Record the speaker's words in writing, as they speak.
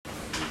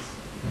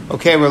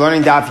Okay, we're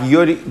learning Daf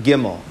Yud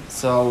Gimel.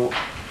 So,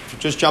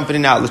 just jumping in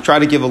and out, let's try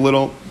to give a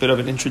little bit of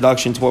an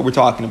introduction to what we're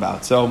talking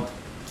about. So,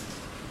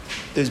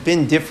 there's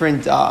been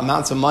different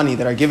amounts of money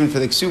that are given for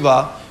the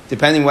ksuba,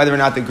 depending whether or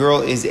not the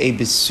girl is a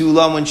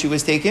besula when she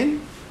was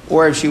taken,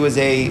 or if she was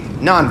a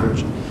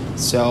non-virgin.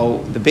 So,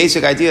 the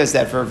basic idea is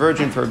that for a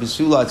virgin, for a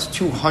besula, it's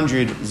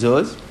 200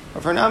 zuz,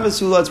 or for a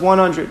non-besula, it's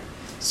 100.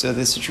 So,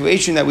 the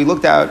situation that we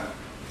looked at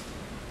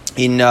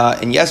in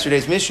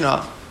yesterday's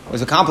Mishnah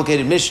was a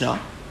complicated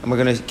Mishnah, and we're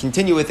going to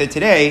continue with it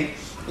today,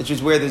 which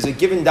is where there's a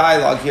given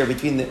dialogue here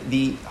between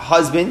the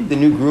husband, the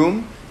new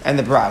groom, and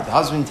the bride. The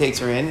husband takes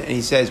her in, and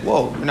he says,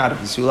 whoa, you're not a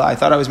basula. I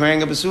thought I was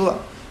marrying a basula.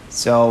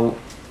 So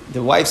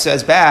the wife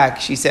says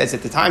back, she says,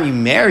 at the time you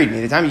married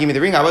me, the time you gave me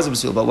the ring, I was a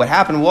basula. But what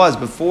happened was,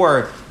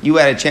 before you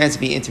had a chance to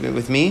be intimate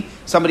with me,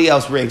 somebody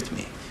else raped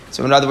me.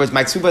 So in other words,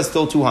 my ksuba is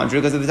still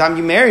 200 because at the time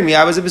you married me,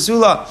 I was a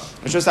basula.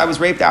 It's just I was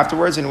raped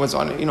afterwards, and it was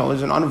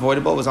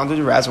unavoidable. It was under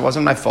duress. It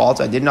wasn't my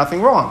fault. I did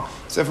nothing wrong.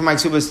 So for my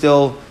ksuba is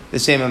still the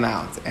same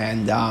amount.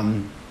 And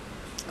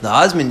the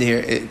husband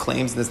here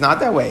claims that it's not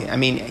that way. I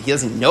mean, he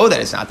doesn't know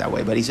that it's not that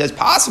way, but he says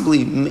possibly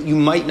you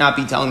might not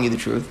be telling me the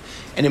truth,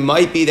 and it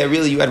might be that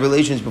really you had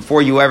relations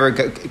before you ever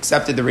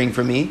accepted the ring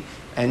from me,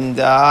 and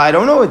I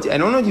don't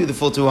know you the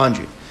full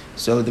 200.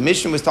 So the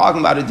Mishnah was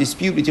talking about a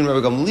dispute between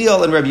Rabbi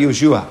Gamliel and Rabbi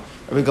Yehoshua.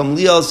 Rabbi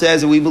Gamliel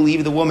says that we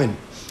believe the woman,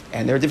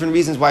 and there are different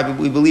reasons why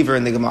we believe her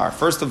in the Gemara.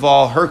 First of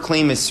all, her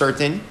claim is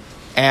certain,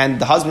 and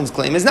the husband's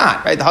claim is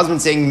not, right? The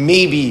husband's saying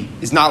maybe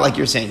is not like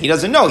you're saying. He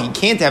doesn't know. He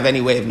can't have any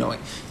way of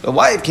knowing. The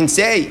wife can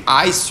say,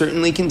 I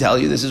certainly can tell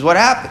you this is what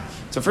happened.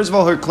 So first of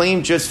all, her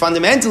claim just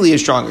fundamentally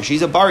is stronger.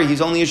 She's a bari,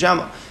 he's only a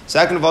shema.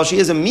 Second of all, she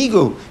is a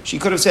migu. She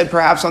could have said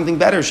perhaps something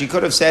better. She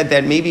could have said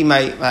that maybe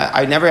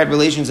I never had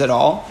relations at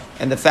all,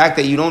 and the fact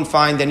that you don't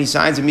find any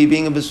signs of me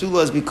being a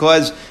basula is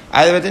because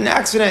I had an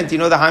accident.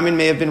 The hymen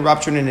may have been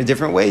ruptured in a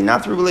different way,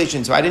 not through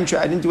relations. So I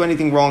didn't do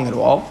anything wrong at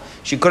all.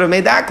 She could have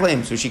made that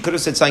claim. So she could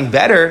have said something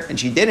better, and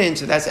she didn't.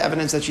 So that's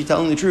evidence that she's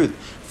telling the truth.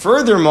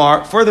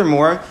 Furthermore,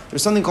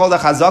 there's something called a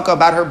chazaka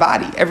about her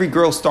body. Every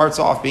girl starts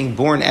off being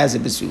born as a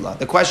basula.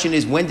 The question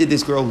is, when did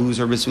this girl lose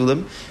her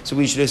basulim? So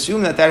we should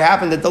assume that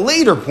happened at the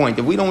later point.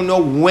 If we don't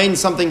know when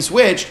something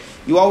switched,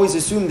 you always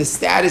assume the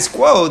status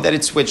quo that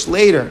it switched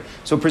later.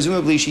 So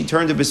presumably she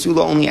turned to basula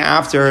only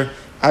after,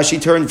 she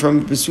turned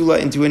from basula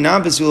into a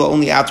non-basula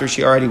only after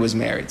she already was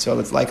married. So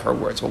it's like her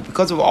words. Well,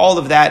 because of all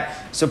of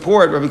that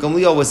support, Rabbi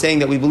Gamliel was saying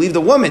that we believe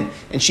the woman,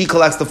 and she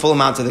collects the full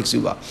amount of the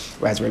ksuba.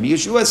 Whereas Rabbi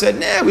Yehoshua said,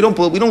 we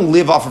don't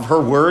live off of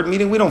her word,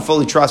 meaning we don't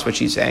fully trust what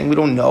she's saying. We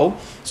don't know.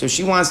 So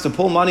she wants to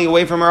pull money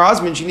away from her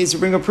husband. She needs to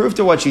bring a proof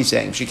to what she's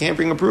saying. If she can't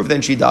bring a proof,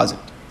 then she doesn't.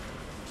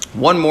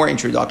 One more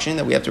introduction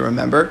that we have to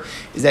remember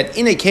is that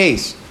in a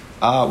case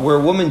where a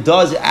woman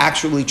does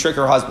actually trick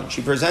her husband,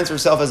 she presents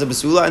herself as a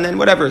basula, and then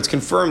whatever, it's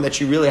confirmed that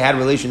she really had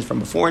relations from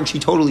before, and she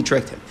totally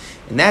tricked him.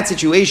 In that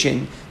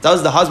situation,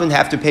 does the husband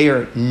have to pay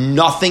her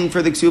nothing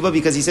for the ksuba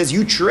because he says,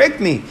 you tricked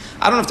me,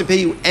 I don't have to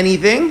pay you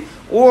anything?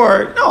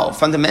 Or, no,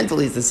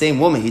 fundamentally it's the same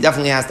woman. He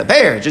definitely has to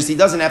pay her. Just he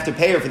doesn't have to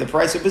pay her for the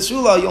price of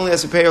basula. He only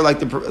has to pay her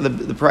like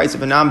the price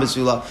of a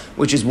non-basula,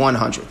 which is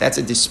 100. That's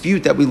a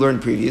dispute that we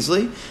learned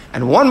previously.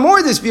 And one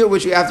more dispute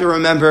which you have to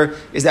remember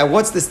is that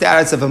what's the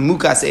status of a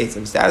mukas eitz?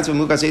 The status of a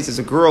mukas eitz is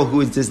a girl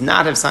who does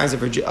not have signs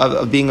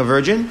of being a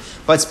virgin,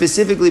 but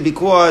specifically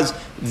because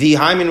the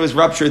hymen was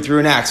ruptured through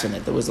an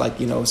accident. There was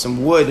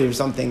some wood or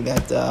something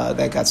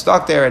that got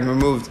stuck there and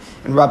removed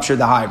and ruptured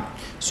the hymen.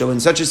 So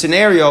in such a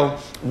scenario,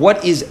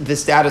 what is the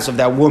status of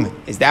that woman?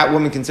 Is that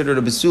woman considered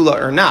a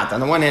basula or not? On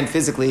the one hand,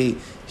 physically,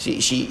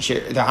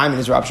 the hymen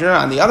is ruptured.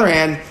 On the other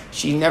hand,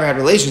 she never had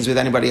relations with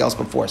anybody else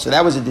before. So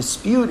that was a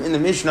dispute in the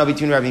Mishnah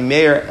between Rabbi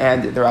Meir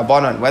and the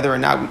Rabbanan, whether or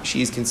not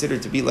she is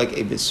considered to be like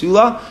a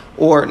basula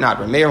or not.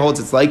 Rabbi Meir holds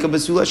it's like a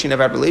basula. She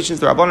never had relations.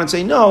 The Rabbanan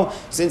say no,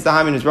 since the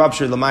hymen is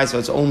ruptured, l'maisa,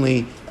 it's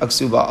only a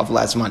ksuba of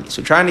less money.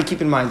 So trying to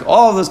keep in mind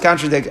all of those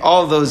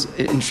all of those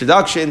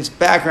introductions,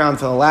 background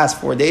for the last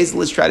 4 days.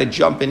 Let's try to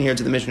jump in here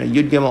to the Mishnah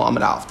Yud Gimel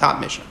Amud Aleph, top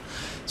Mishnah.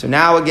 So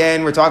now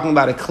again, we're talking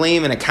about a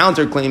claim and a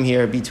counterclaim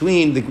here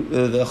between the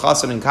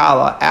chassan and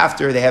kala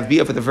after they have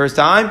bia for the first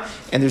time,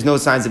 and there's no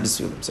signs of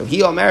basulim. So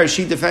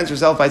she defends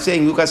herself by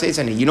saying,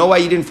 you know why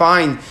you didn't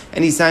find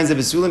any signs of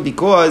basulim?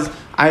 Because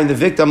I am the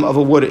victim of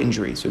a wood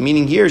injury. So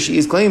meaning here, she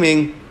is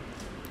claiming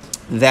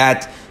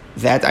that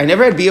I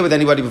never had bia with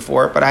anybody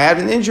before, but I had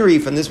an injury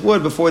from this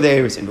wood before the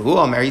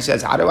erusin. He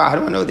says, how do I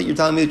know that you're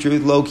telling me the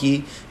truth? Low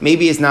key,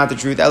 maybe it's not the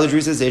truth.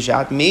 Eladri says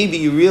ishat. Maybe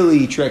you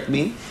really tricked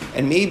me,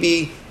 and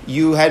maybe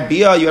you had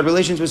bia, you had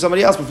relations with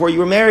somebody else before you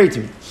were married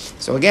to me.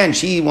 So again,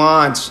 she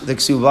wants the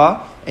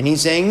ksuba, and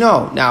he's saying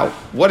no. Now,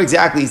 what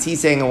exactly is he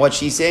saying and what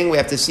she's saying? We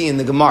have to see in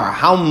the Gemara.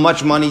 How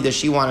much money does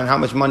she want and how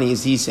much money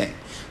is he saying?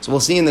 So we'll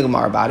see in the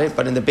Gemara about it.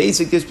 But in the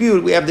basic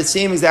dispute, we have the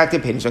same exact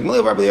opinion. So we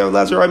believe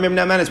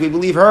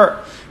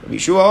her. Rabbi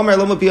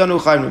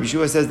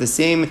Yeshua says the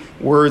same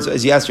words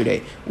as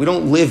yesterday. We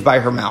don't live by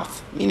her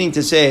mouth, meaning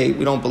to say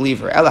we don't believe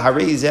her. We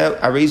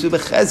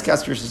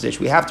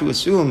have to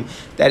assume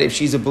that if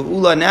she's a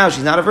Ba'ula now,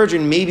 she's not a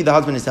virgin, maybe the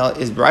husband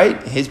is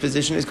right, his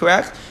position is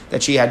correct,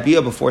 that she had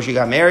Bia before she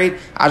got married,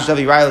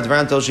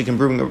 until she can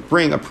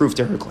bring a proof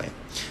to her claim.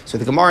 So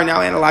the Gemara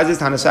now analyzes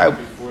Tanasai.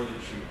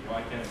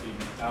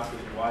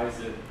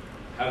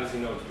 How does he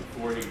know it's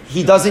before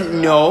he doesn't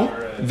know.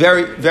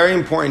 Very, very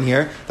important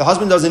here. The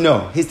husband doesn't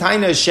know. His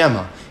taina is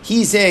Shema.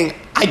 He's saying,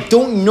 I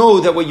don't know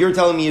that what you're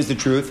telling me is the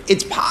truth.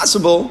 It's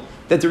possible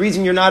that the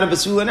reason you're not a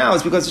basula now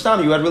is because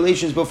you had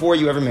relations before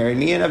you ever married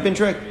me and I've been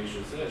tricked.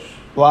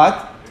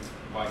 What?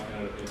 If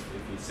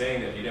he's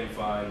saying that he didn't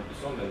find the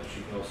son, then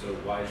she can also,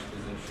 why isn't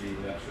she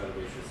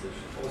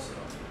also?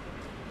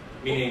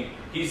 Meaning,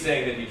 he's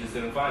saying that he just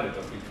didn't find it,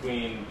 but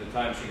between the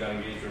time she got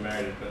engaged or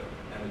married and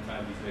the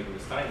time he's making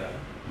this taina,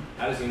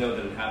 how does he know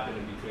that it happened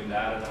in between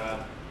that and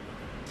that?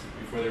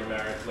 Before they were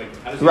married,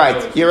 how does he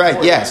know you're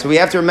right. Yeah, so we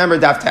have to remember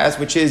daf test,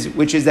 which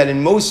is that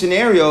in most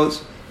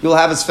scenarios you'll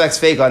have a sphex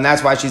feka, and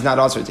that's why she's not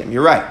also to him.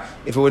 You're right.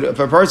 If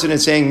a person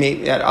is saying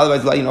that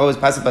otherwise, it's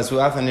passive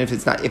basuaf, and if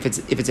it's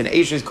an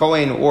Eishes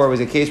Kohen or it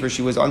was a case where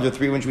she was under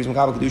 3 when she was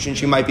Mekabel Kedushin,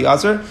 she might be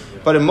usher.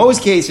 But in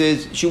most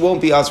cases, she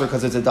won't be usher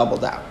because it's a double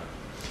down.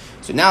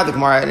 So now the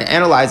Gemara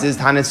analyzes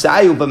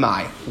Tanasayu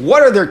b'mai.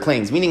 What are their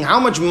claims? Meaning, how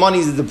much money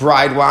does the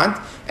bride want,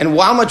 and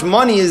how much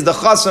money is the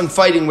chassan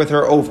fighting with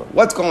her over?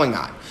 What's going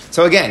on?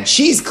 So again,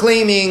 she's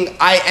claiming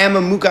I am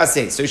a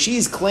mukaseh. So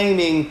she's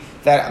claiming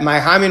that my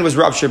hymen was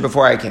ruptured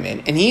before I came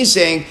in, and he's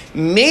saying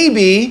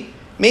maybe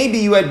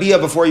you had bia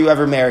before you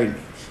ever married me.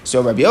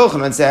 So Rabbi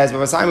Yochanan says,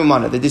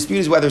 the dispute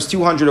is whether it's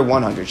 200 or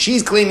 100.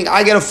 She's claiming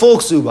I get a full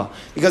ksuba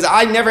because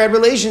I never had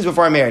relations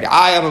before I married.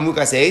 I am a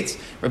mukaseh.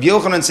 Rabbi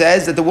Yochanan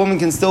says that the woman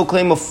can still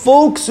claim a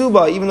full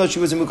ksuba even though she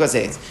was a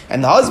mukaseh.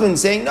 And the husband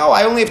saying, no,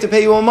 I only have to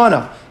pay you a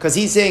mana because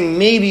he's saying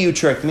maybe you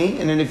tricked me,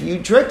 and then if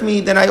you tricked me,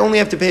 then I only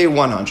have to pay you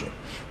 100.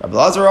 No,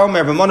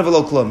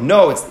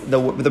 it's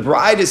the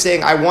bride is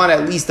saying, I want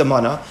at least a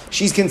mana.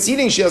 She's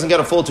conceding she doesn't get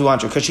a full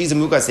 200 because she's a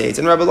mukaseh.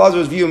 And Rabbi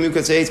Lazar's view,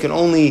 mukaseh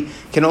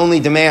can only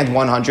demand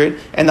 100.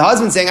 And the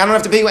husband saying, I don't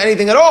have to pay you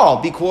anything at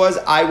all because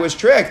I was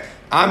tricked.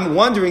 I'm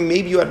wondering,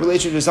 maybe you had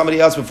relations with somebody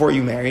else before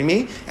you married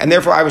me, and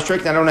therefore I was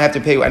tricked and I don't have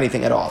to pay you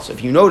anything at all. So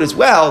if you notice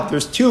well,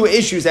 there's 2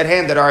 issues at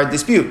hand that are a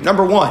dispute.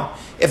 Number 1,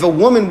 if a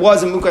woman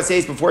was a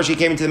mukaseh before she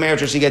came into the marriage,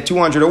 does she get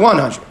 200 or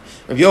 100?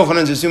 Rabbi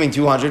Yochanan is assuming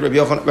 200,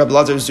 Rabbi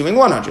Lazar is assuming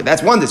 100.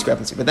 That's one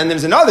discrepancy. But then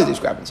there's another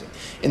discrepancy.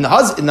 In the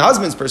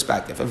husband's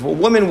perspective, if a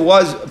woman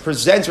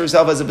presents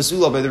herself as a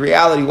basula, but the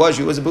reality was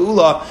she was a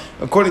ba'ula,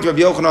 according to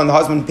Rabbi Yochanan, the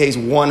husband pays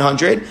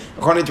 100.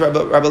 According to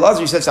Rabbi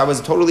Lazar, he says, I was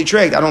totally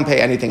tricked, I don't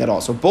pay anything at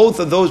all. So both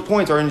of those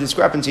points are in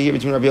discrepancy here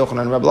between Rabbi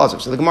Yochanan and Rabbi Lazar.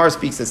 So the Gemara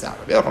speaks this out.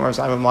 Rabbi Yochanan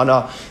Simon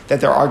Mana,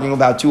 that they're arguing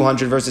about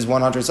 200 versus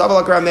 100.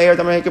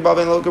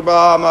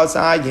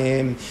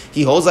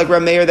 He holds like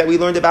Rav Meir that we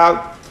learned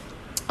about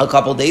a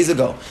couple days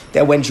ago,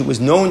 that when she was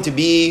known to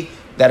be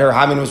that her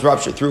hymen was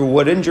ruptured through a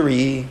wood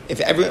injury,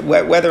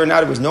 whether or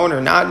not it was known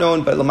or not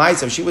known, but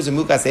Lamaisa, if she was a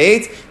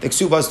mukaseh, the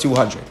ksuba is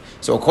 200.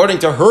 So according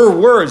to her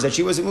words that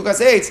she was a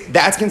mukaseh,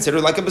 that's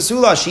considered like a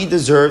basula. She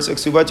deserves a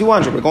ksuba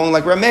 200. We're going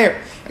like Rav Meir.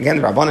 Again,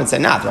 the Rabbanan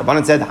said not. The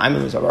Rabbanan said the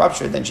hymen was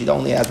ruptured, then she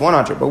only has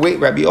 100. But wait,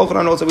 Rabbi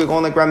Yochanan also, we're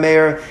going like Rav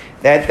Meir,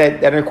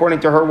 that according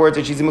to her words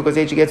that she's a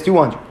mukaseh, she gets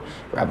 200.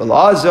 Rabbi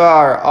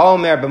Lazar,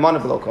 Omer,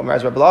 B'manav Lokom.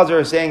 Whereas Rabbi Lazar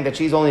is saying that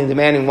she's only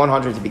demanding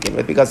 100 to begin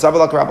with, because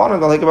Sabalak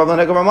Rabbanan, like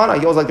Rabbanan,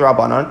 he holds like the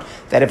Rabbanan,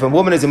 that if a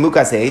woman is a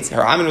mukaseh,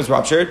 her hymen was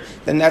ruptured,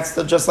 then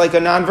that's just like a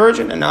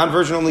non-virgin. A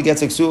non-virgin only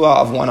gets a ksua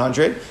of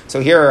 100. So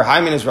here her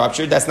hymen is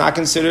ruptured, that's not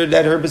considered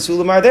that her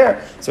basulim are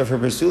there. So if her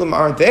basulim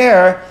aren't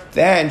there,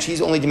 then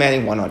she's only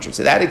demanding 100.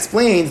 So that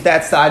explains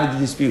that side of the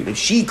dispute. If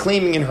she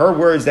claiming in her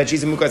words that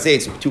she's a mukaseh,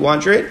 it's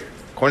 200,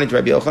 according to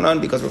Rabbi Yochanan,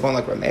 because we're going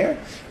like Rav Meir.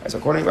 So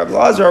according to Rabbi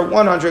Lazar,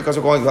 100 because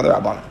we're going to the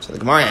Rabbanan. So the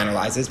Gemara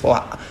analyzes,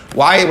 well,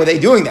 why were they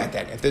doing that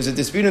then? If there's a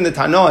dispute in the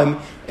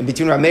Tanoim in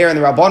between Rav Meir and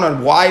the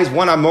Rabbanan, why is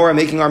one Amora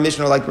making our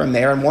Mishnah like Rav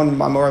Meir and one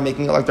Amora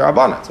making it like the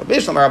Rabbanan? So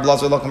Bishlam, Rabbi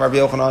Lazar, Lokam, Rabbi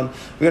Yochanan,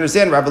 we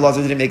understand Rabbi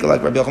Lazar didn't make it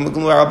like Rabbi Yochanan,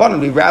 Rabbanan.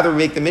 We'd rather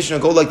make the Mishnah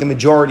go like the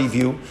majority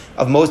view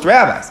of most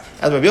rabbis.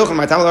 As Rabbi Yochanan,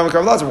 my time like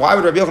Rabbi Lazar, why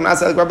would Rabbi Yochanan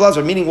ask like Rabbi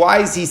Lazar? Meaning, why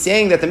is he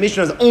saying that the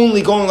Mishnah is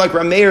only going like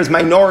Rav Meir's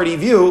minority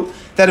view,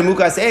 that a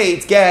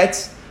Mukaseh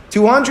gets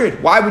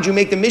 200. Why would you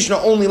make the Mishnah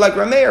only like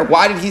Rav Meir?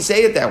 Why did he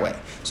say it that way?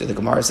 So the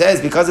Gemara says,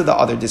 because of the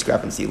other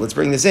discrepancy. Let's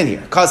bring this in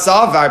here.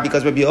 Kasavar,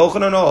 because Rabbi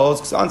Yochanan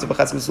knows,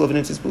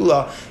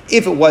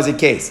 if it was a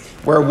case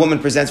where a woman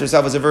presents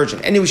herself as a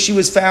virgin, and she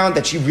was found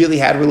that she really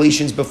had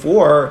relations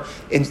before,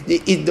 what's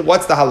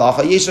the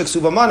halacha? Yesh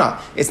ksuba mana.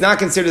 It's not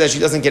considered that she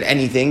doesn't get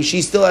anything.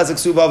 She still has a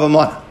ksuba of a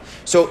mana.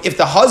 So if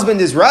the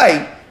husband is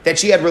right, that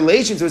she had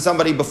relations with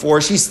somebody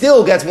before, she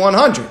still gets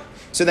 100.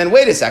 So then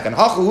wait a second.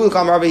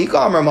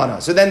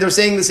 So then they're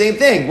saying the same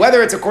thing,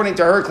 whether it's according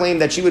to her claim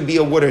that she would be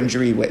a wood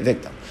injury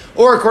victim,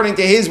 or according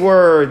to his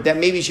word that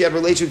maybe she had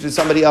relations with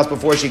somebody else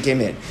before she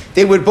came in.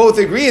 They would both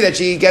agree that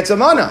she gets a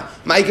mana.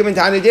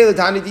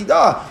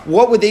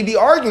 What would they be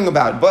arguing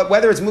about? But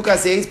whether it's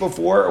mukas eitz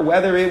before or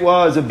whether it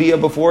was a bia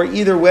before,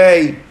 either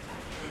way,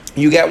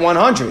 you get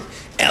 100.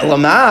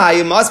 Elamai,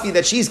 it must be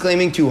that she's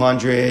claiming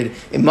 200.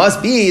 It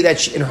must be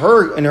that in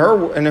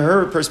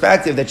her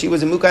perspective that she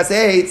was a mukas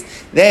eitz,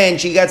 then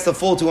she gets the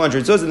full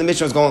 200. So the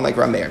Mishnah is going like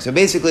Rameir. So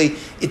basically,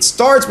 it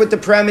starts with the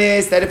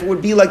premise that if it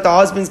would be like the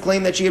husband's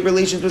claim that she had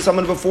relations with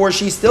someone before,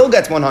 she still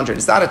gets 100.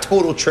 It's not a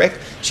total trick.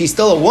 She's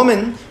still a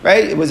woman,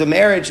 right? It was a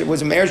marriage. It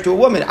was a marriage to a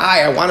woman.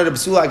 I wanted a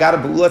basula. I got a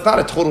bula. It's not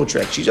a total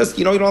trick. She just,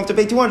 you don't have to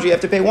pay 200. You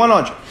have to pay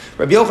 100.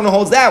 Rabbi Yochanan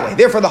holds that way.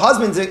 Therefore, the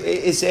husband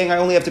is saying I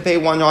only have to pay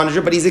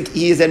 100, but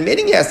he is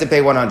admitting he has to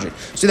pay 100.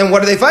 So then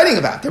what are they fighting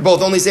about? They're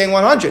both only saying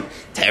 100.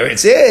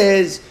 Teretz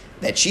is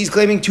that she's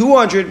claiming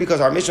 200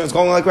 because our Mishnah is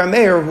going like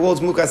Rameir, who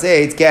holds mukas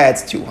eitz,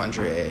 gets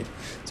 200.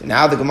 So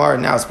now the Gemara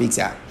now speaks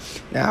out.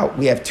 Now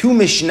we have two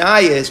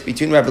Mishnayos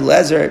between Rabbi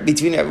Lezer,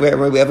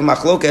 where we have a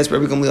machlokas,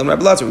 Rabbi Gamliel and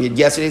Rabbi Lezer. We had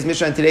yesterday's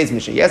Mishnah and today's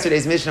Mishnah.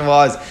 Yesterday's Mishnah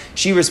was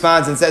she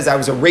responds and says I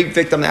was a rape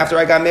victim after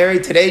I got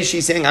married. Today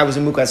she's saying I was a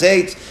mukas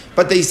eitz.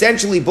 But they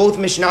essentially both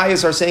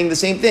Mishnayos are saying the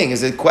same thing. Is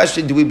the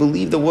question: do we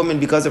believe the woman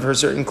because of her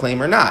certain claim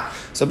or not?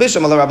 So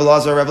Bisham Rabbi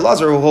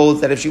Lezer who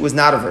holds that if she was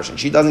not a virgin,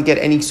 she doesn't get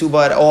any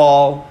ksuba at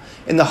all.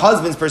 In the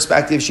husband's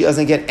perspective, she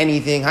doesn't get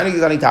anything.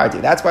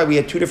 That's why we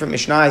had two different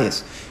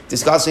Mishnayos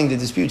discussing the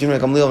dispute between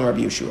Rabbi Gamliel and Rabbi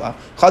Yeshua.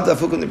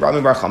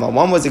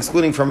 One was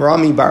excluding from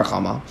Rami Bar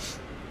Chama,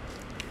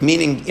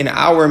 meaning in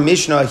our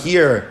Mishnah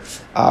here,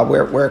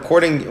 where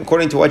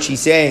according to what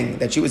she's saying,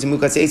 that she was a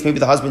mukas eitz, maybe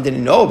the husband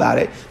didn't know about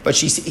it, but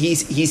he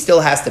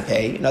still has to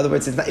pay. In other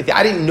words, if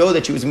I didn't know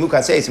that she was a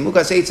mukas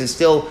eitz is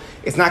still,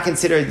 it's not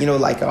considered,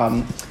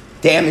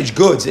 damaged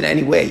goods in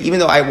any way. Even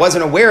though I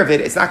wasn't aware of it,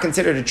 it's not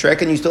considered a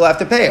trick and you still have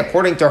to pay.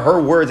 According to her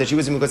words that she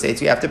was a mukas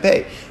eitz, you have to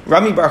pay.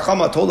 Rami Bar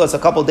Chama told us a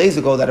couple days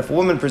ago that if a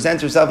woman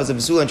presents herself as a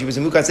basula and she was a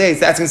mukas eitz,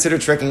 that's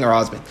considered tricking her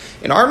husband.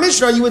 In our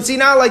Mishnah, you would see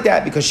not like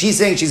that because she's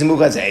saying she's a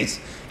mukas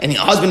eitz and the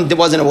husband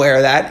wasn't aware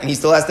of that and he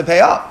still has to pay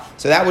up.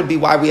 So that would be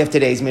why we have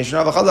today's Mishnah.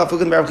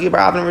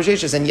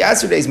 And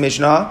yesterday's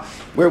Mishnah,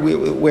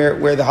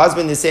 where the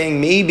husband is saying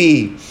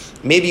maybe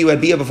you had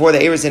bia before the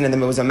Erusin and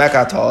then it was a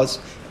mekatos.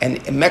 And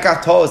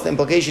mekatos, the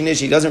implication is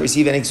she doesn't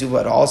receive any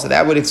ksuba at all. So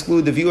that would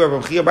exclude the view of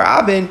Rav Chia bar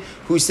Abin,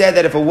 who said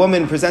that if a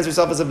woman presents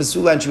herself as a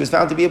basula and she was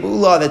found to be a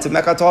bula, that's a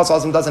mekatos,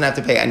 also doesn't have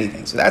to pay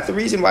anything. So that's the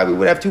reason why we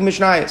would have two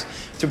Mishnayos,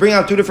 to bring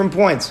out two different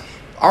points.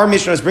 Our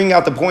Mishnah is bringing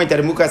out the point that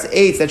a mukas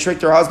eitz that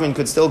tricked her husband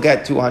could still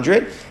get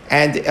 200,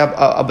 and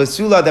a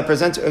basula that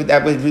presents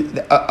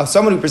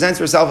someone who presents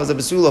herself as a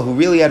basula who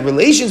really had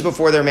relations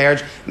before their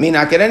marriage may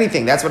not get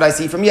anything. That's what I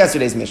see from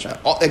yesterday's Mishnah.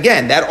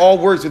 Again, that all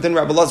works within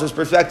Rabbi Lezer's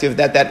perspective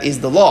that is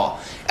the law.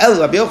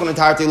 Rabbi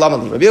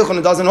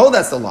Yochanan doesn't hold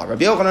that's the law.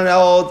 Rabbi Yochanan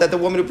held that the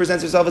woman who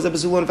presents herself as a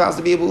basula and found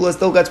to be a bula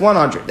still gets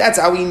 100. That's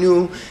how we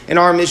knew in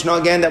our Mishnah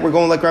again that we're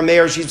going like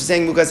Rameir. She's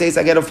saying mukas eitz,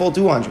 I get a full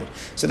 200.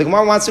 So the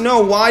Gemara wants to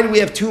know, why do we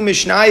have two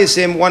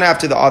Mishnayos one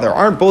after the other?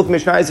 Aren't both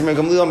Mishnayos Rabbi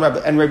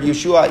Gamliel and Rabbi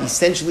Yeshua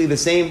essentially the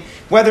same?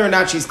 Whether or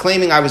not she's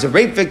claiming I was a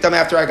rape victim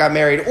after I got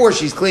married, or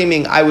she's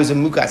claiming I was a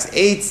mukas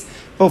eitz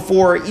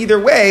before, either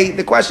way,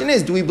 the question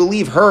is, do we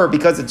believe her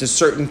because it's a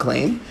certain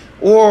claim?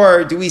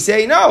 Or do we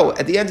say, no,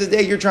 at the end of the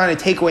day, you're trying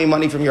to take away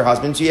money from your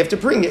husband, so you have to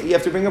bring it. You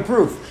have to bring a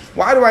proof.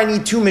 Why do I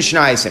need two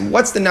Mishnayos?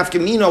 What's the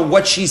nafkamina?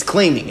 What she's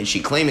claiming? Is she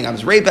claiming I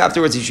was raped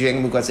afterwards? Is she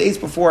saying mukas eitz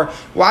before?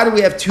 Why do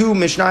we have two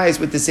Mishnayos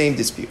with the same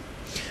dispute?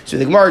 So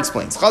the Gemara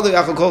explains. One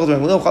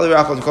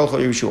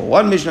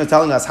Mishnah is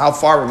telling us how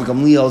far Rabbi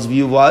Gamliel's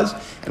view was,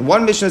 and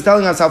one Mishnah is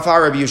telling us how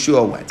far Rabbi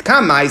Yeshua went.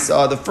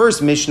 The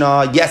first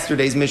Mishnah,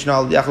 yesterday's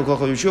Mishnah,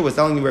 was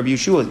telling you Rabbi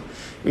Yeshua's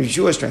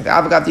strength.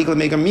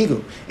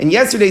 In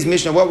yesterday's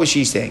Mishnah, what was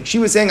she saying? She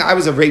was saying, I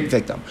was a rape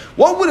victim.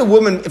 What would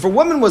if a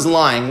woman was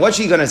lying, what's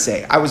she going to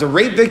say? I was a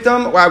rape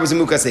victim or I was a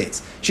mukas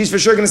eitz? She's for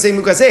sure going to say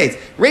mukas eitz.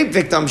 Rape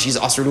victim, she's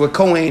usher to a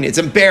kohen, it's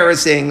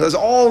embarrassing, there's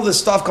all this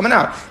stuff coming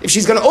out. If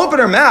she's going to open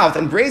her mouth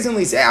and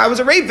brazenly say, I was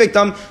a rape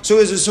victim, so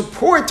there's a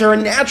support to her,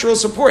 natural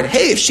support.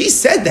 Hey, if she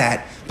said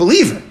that,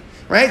 believe her.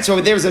 Right? So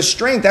there's a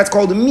strength, that's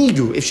called a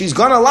migu. If she's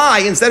going to lie,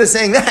 instead of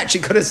saying that, she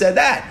could have said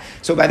that.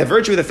 So by the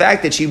virtue of the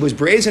fact that she was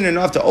brazen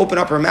enough to open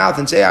up her mouth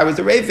and say, I was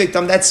the rape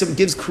victim, that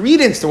gives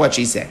credence to what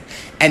she said.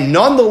 And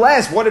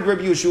nonetheless, what did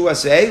Rabbi Yeshua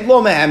say?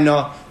 Lo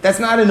mehamna. That's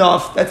not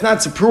enough. That's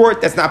not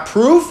support. That's not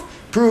proof,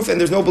 and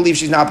there's no belief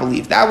she's not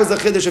believed. That was the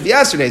chiddush of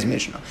yesterday's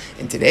Mishnah.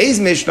 In today's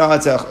Mishnah,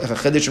 it's a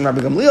chiddush in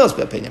Rabbi Gamliel's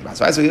opinion.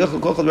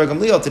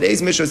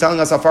 Today's Mishnah is telling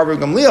us how far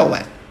Rabbi Gamliel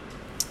went.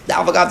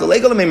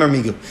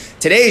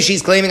 Today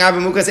she's claiming I have a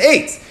mukas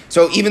eitz.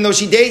 So even though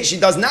she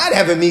does not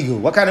have a migu.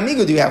 What kind of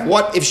migu do you have?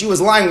 What if she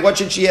was lying? What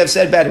should she have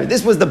said better?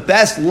 This was the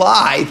best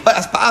lie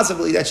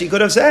possibly that she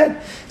could have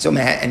said. So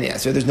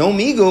there's no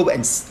migu,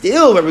 and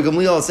still Rabbi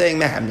Gamliel is saying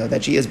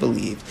that she is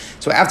believed.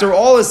 So after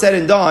all is said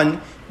and done,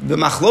 The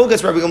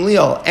machlokas Rabbi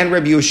Gamliel and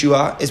Rabbi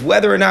Yehoshua is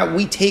whether or not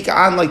we take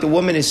on, like the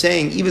woman is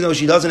saying, even though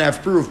she doesn't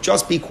have proof,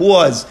 just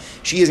because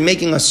she is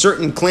making a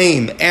certain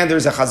claim and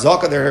there's a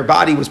chazaka that her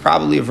body was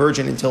probably a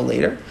virgin until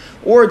later.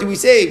 Or do we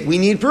say we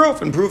need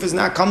proof, and proof is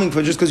not coming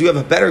for just because you have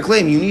a better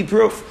claim, you need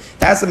proof.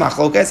 That's the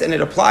machlokas, and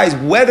it applies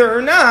whether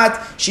or not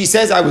she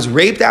says I was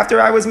raped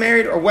after I was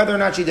married, or whether or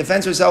not she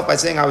defends herself by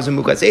saying I was a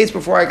mukas eitz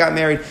before I got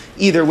married.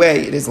 Either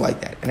way, it is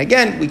like that. And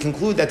again, we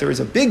conclude that there is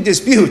a big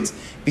dispute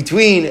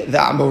between the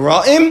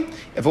Amoraim.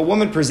 If a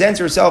woman presents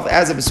herself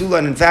as a basula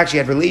and in fact she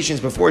had relations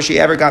before she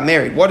ever got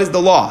married, what is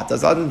the law?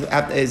 Is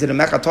it a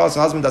mechatos, the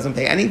husband doesn't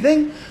pay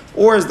anything?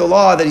 Or is the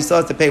law that he still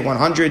has to pay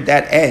 100?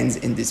 That ends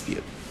in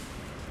dispute.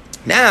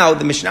 Now,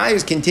 the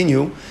Mishnayos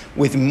continue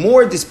with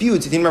more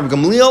disputes between Rabbi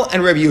Gamliel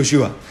and Rabbi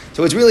Yehoshua.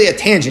 So it's really a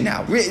tangent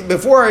now.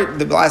 Before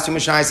the last two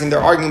Mishnayos, they're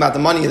arguing about the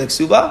money of the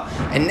ksuba,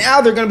 and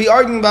now they're going to be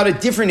arguing about a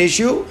different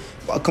issue.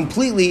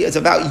 Completely, it's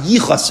about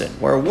yichasin,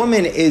 where a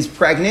woman is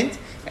pregnant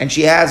and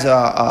she has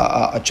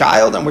a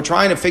child, and we're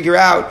trying to figure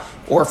out,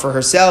 or for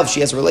herself, she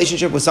has a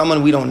relationship with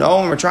someone we don't know,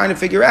 and we're trying to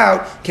figure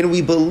out, can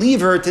we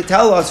believe her to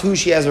tell us who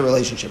she has a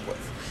relationship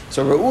with?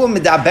 So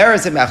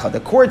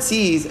the court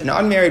sees an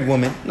unmarried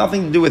woman,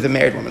 nothing to do with a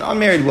married woman,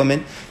 unmarried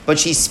woman, but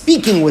she's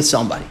speaking with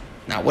somebody.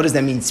 Now, what does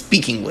that mean,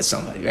 speaking with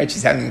somebody, right?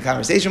 She's having a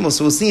conversation. Well,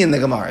 so we'll see in the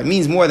Gemara. It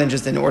means more than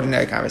just an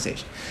ordinary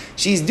conversation.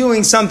 She's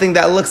doing something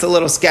that looks a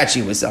little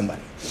sketchy with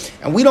somebody.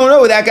 And we don't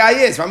know who that guy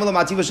is.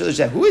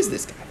 Who is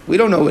this guy? We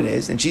don't know who it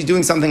is. And she's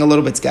doing something a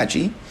little bit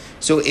sketchy.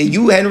 So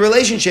you had a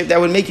relationship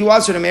that would make you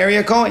also to marry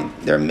a Kohen.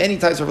 There are many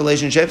types of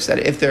relationships that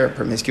if they're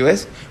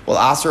promiscuous, will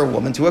answer a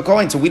woman to a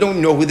Kohen. So we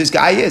don't know who this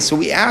guy is. So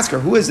we ask her,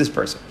 who is this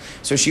person?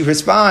 So she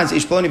responds,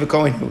 Ishploni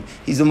v'Kohen,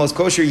 he's the most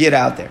kosher yid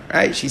out there,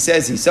 right? She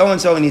says he's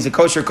so-and-so and he's a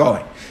kosher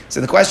Kohen.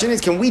 So the question is,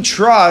 can we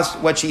trust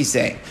what she's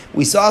saying?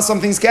 We saw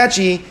something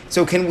sketchy,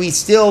 so can we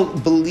still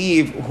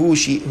believe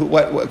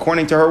what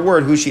according to her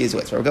word, who she is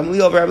with? So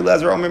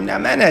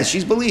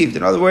she's believed.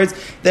 In other words,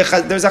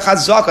 there's a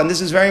chazaka, and this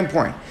is very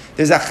important.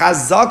 There's a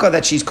chazaka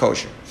that she's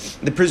kosher.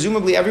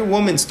 Presumably every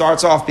woman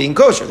starts off being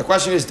kosher. The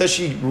question is, does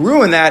she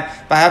ruin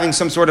that by having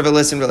some sort of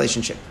illicit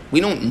relationship? We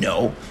don't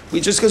know.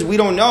 Just because we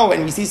don't know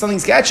and we see something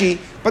sketchy,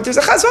 but there's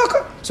a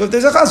chazaka. So if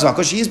there's a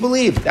chazaka, she is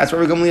believed. That's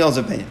Rabbi Gamliel's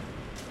opinion.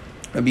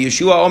 Rabbi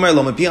Yehoshua Omer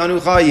Lo Mapi Anu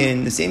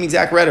Chayin, the same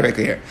exact rhetoric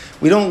here.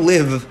 We don't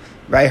live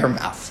by her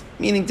mouth.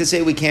 Meaning to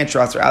say we can't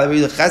trust her.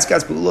 We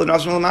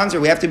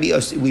have to be,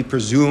 we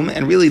presume,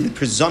 and really the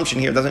presumption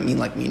here doesn't mean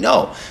like we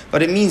know,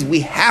 but it means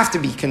we have to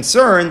be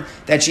concerned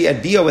that she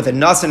had bia with a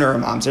nasan or a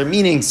mamzer,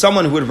 meaning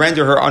someone who would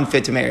render her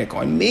unfit to marry a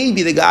Kohen.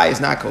 Maybe the guy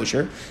is not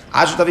kosher,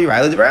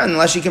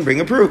 unless she can bring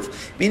a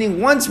proof.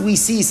 Meaning once we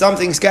see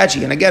something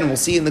sketchy, and again we'll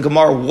see in the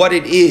Gemara what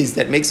it is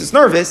that makes us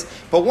nervous,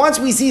 but once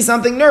we see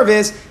something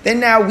nervous, then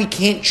now we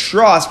can't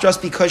trust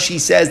just because she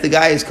says the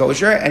guy is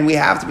kosher, and we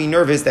have to be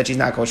nervous that she's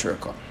not kosher or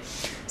Kohen.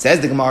 Says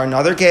the Gemara,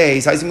 another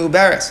case,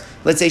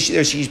 let's say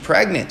she's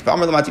pregnant.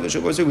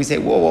 We say,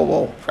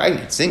 whoa,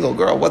 pregnant, single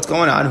girl, what's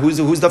going on? Who's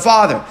the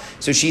father?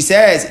 So she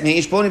says,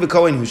 she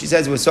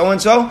says it was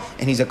so-and-so,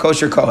 and he's a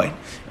kosher Kohen.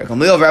 Rabbi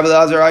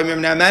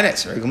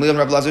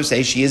Lazar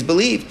say she is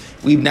believed.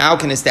 We now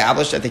can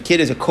establish that the kid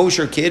is a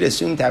kosher kid,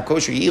 assumed to have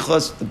kosher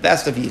yichus, the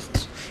best of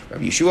yichus.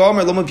 Rabbi Yehoshua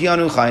Omer Lo Mapi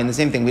Anu Chayin, the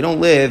same thing. We don't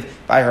live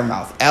by her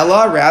mouth.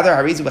 Ella,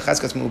 rather, we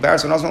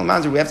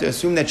have to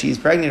assume that she is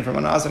pregnant from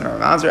an asan or a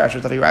mamzer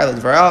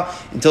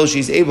until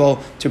she's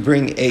able to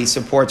bring a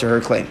support to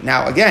her claim.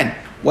 Now, again,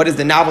 what is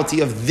the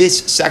novelty of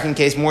this second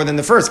case more than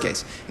the first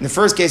case? In the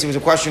first case, it was a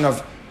question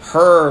of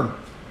her,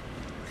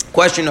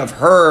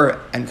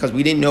 and because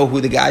we didn't know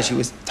who the guy she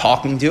was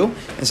talking to. In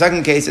the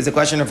second case, it's a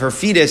question of her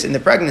fetus in the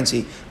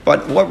pregnancy.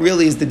 But what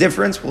really is the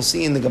difference? We'll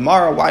see in the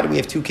Gemara. Why do we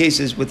have two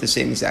cases with the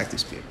same exact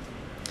dispute?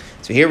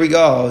 So here we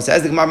go. It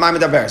says the Gemara,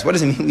 what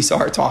does it mean we saw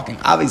her talking?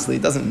 Obviously,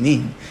 it doesn't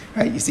mean,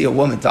 right? You see a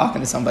woman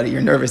talking to somebody,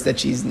 you're nervous that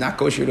she's not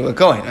kosher to a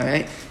Kohen,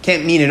 right?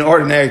 Can't mean an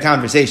ordinary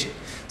conversation.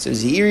 So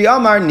Zihiri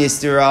Amar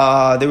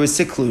Nistera, there was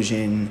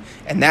seclusion,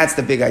 and that's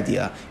the big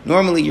idea.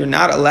 Normally, you're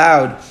not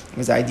allowed,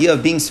 because the idea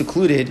of being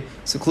secluded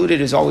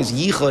is always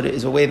yichud,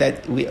 is a way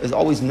that we is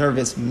always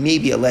nervous,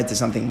 maybe it led to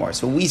something more.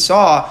 So we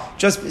saw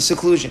just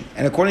seclusion.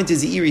 And according to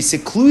Zihiri,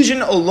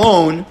 seclusion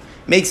alone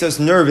makes us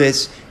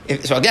nervous.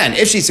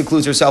 If she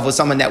secludes herself with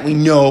someone that we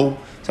know,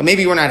 so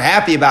maybe we're not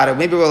happy about it.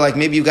 Maybe we're like,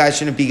 maybe you guys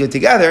shouldn't be good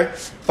together.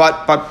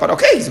 But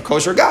okay, he's a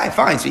kosher guy,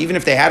 fine. So even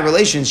if they had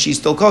relations, she's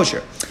still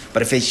kosher.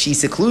 But if she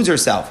secludes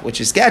herself, which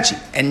is sketchy,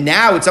 and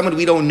now it's someone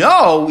we don't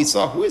know, we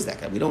saw, who is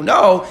that guy? We don't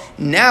know.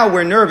 Now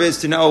we're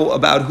nervous to know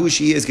about who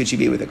she is. Could she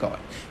be with a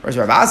Kohen? Whereas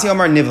Rav Asi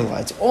Amar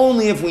Nivela, it's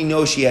only if we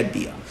know she had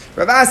bia.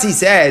 Rav Asi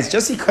says,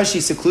 just because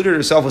she secluded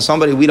herself with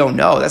somebody we don't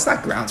know, that's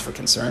not grounds for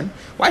concern.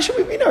 Why should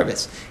we be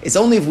nervous? It's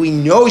only if we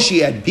know she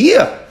had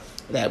bia,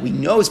 that we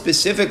know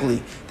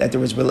specifically that there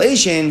was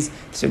relations,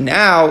 so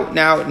now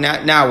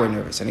we're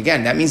nervous. And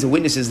again, that means the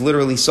witnesses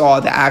literally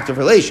saw the act of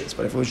relations.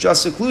 But if it was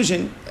just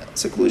seclusion,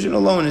 seclusion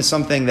alone is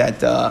something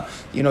that,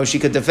 she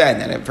could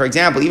defend. And for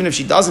example, even if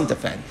she doesn't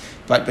defend,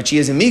 but she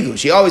is a migu,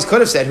 she always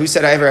could have said, who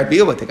said I ever had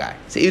bia with the guy?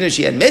 So even if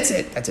she admits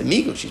it, that's a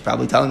migu. She's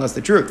probably telling us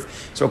the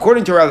truth. So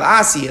according to Rav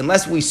Asi,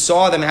 unless we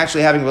saw them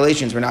actually having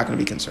relations, we're not going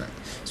to be concerned.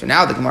 So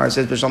now the Gemara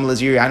says,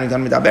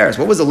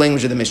 what was the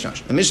language of the Mishnah?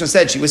 The Mishnah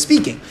said she was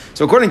speaking.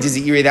 So according to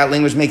Zeiri, that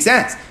language makes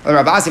sense.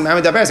 According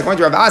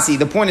to Rav Asi,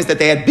 the point is that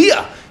they had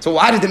bia. So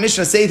why did the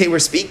Mishnah say they were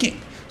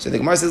speaking? So the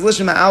Gemara says,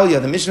 listen,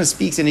 the Mishnah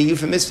speaks in a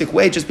euphemistic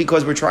way just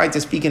because we're trying to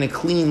speak in a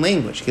clean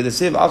language. It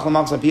says the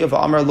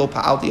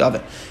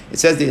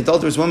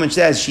adulterous woman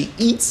says she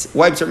eats,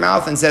 wipes her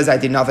mouth, and says, I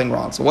did nothing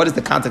wrong. So what is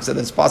the context of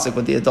this pasuk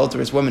with the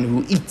adulterous woman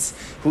who eats?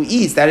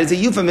 That is a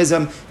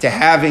euphemism to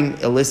having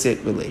illicit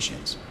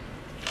relations.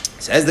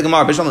 Says the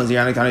Gemara, according to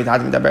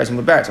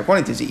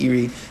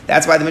Zeiri,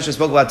 that's why the Mishnah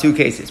spoke about two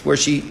cases, where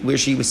she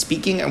was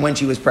speaking and when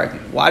she was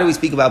pregnant. Why do we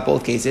speak about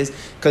both cases?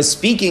 Because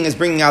speaking is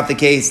bringing out the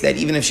case that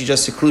even if she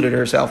just secluded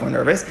herself or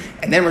nervous,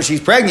 and then where she's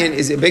pregnant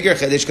is a bigger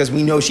chiddush because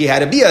we know she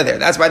had a bia there.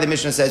 That's why the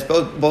Mishnah says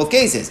both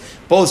cases.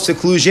 Both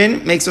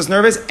seclusion makes us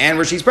nervous, and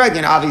where she's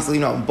pregnant, obviously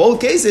no. In both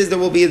cases, there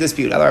will be a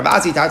dispute.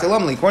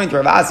 According to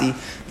Rav Asi,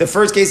 the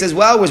first case as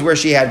well was where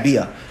she had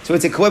bia. So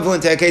it's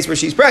equivalent to a case where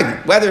she's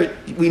pregnant. Whether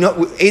we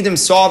know Adam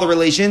saw the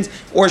relations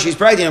or she's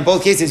pregnant, in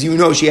both cases you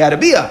know she had a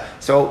bia.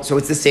 So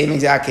it's the same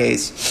exact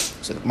case.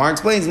 So the Gemara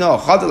explains, no,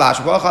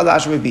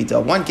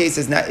 one case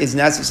is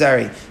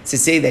necessary to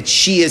say that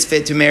she is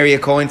fit to marry a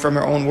Kohen from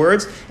her own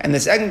words, and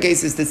the second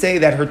case is to say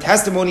that her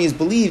testimony is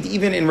believed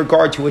even in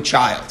regard to a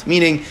child.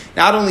 Meaning,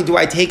 not only do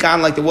I take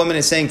on like the woman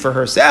is saying for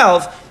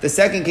herself, the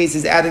second case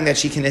is adding that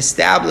she can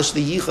establish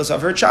the yichus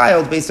of her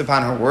child based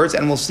upon her words,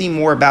 and we'll see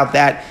more about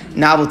that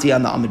novelty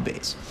on the Amud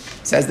Beis.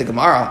 Says the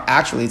Gemara,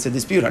 actually it's a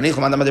dispute.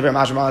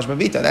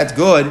 That's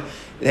good.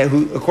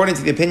 According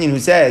to the opinion who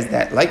says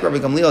that, like Rabbi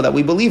Gamliel, that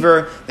we believe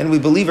her, then we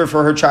believe her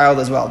for her child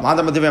as well.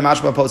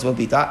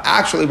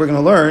 Actually, we're going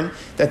to learn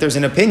that there's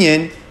an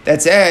opinion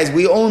that says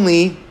we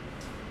only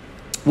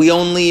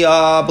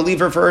believe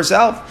her for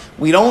herself.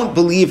 We don't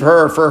believe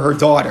her for her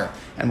daughter.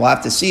 And we'll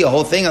have to see a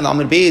whole thing on the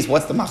Amud Beis.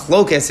 What's the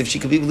machlokes if she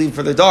could be believed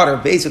for the daughter?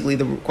 Basically,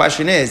 the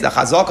question is the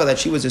chazaka that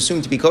she was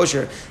assumed to be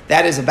kosher.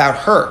 That is about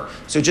her.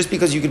 So just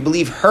because you could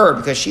believe her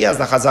because she has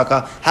the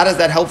chazaka, how does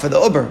that help for the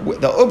uber?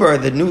 The uber,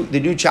 the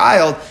new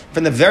child,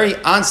 from the very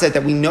onset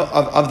that we know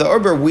of the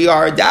uber, we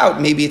are a doubt.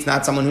 Maybe it's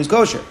not someone who's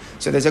kosher.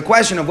 So there's a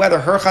question of whether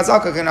her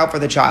chazaka can help for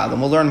the child, and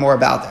we'll learn more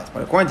about that.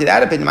 But according to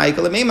that opinion,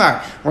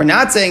 we're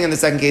not saying in the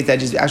second case that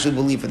just actually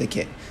believe for the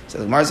kid. So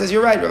the Gemara says,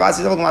 you're right. You have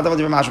to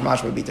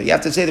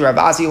say the Rav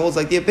Asi holds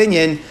like the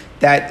opinion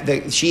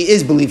that she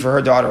is believed for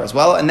her daughter as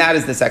well, and that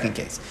is the second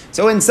case.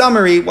 So in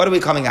summary, what are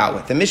we coming out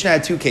with? The Mishnah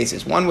had two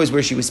cases. One was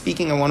where she was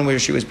speaking and one where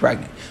she was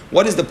pregnant.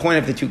 What is the point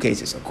of the two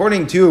cases?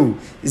 According to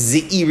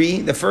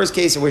Zeiri, the first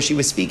case where she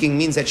was speaking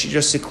means that she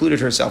just secluded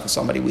herself with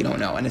somebody we don't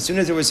know. And as soon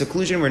as there was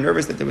seclusion, we're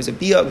nervous that there was a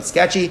bia, it's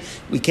sketchy,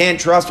 we can't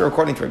trust her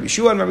according to Rabbi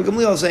Yeshua, and Rabbi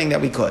Gamliel is saying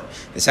that we could.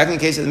 The second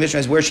case of the Mishnah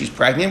is where she's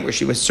pregnant, where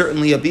she was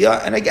certainly a bia,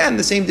 and again,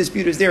 the same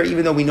dispute is there,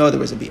 even though we know there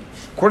was a bia.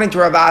 According to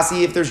Rav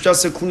Asi, if there's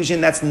just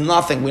seclusion, that's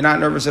nothing. We're not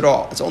nervous at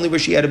all. It's only where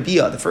she had a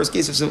bia. The first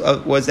case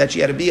was that she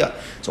had a bia.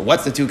 So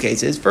what's the two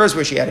cases? First,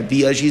 where she had a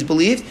bia, she's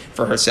believed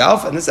for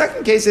herself, and the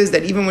second case is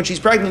that even when she's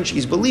pregnant,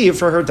 she's believed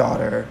for her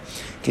daughter.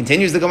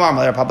 Continues the Gemara.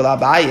 We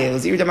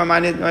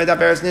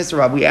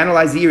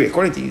analyze Zeiri.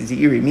 According to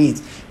Zeiri, means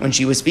when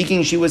she was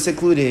speaking, she was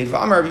secluded.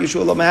 Rabbi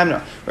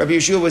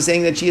Yeshua was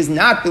saying that she is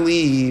not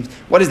believed.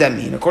 What does that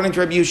mean? According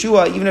to Rabbi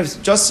Yeshua, even if it's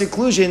just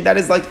seclusion, that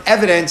is like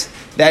evidence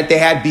that they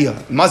had bia.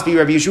 It must be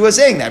Rabbi Yeshua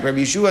saying that. Rabbi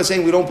Yeshua is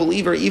saying we don't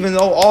believe her, even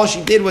though all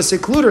she did was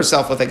seclude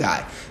herself with a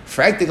guy.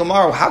 Frag the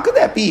Gemara, how could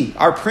that be?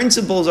 Our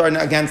principles are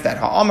against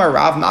that.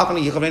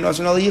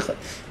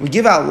 We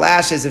give out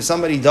lashes if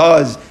somebody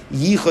does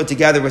yichud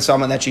together with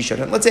someone that she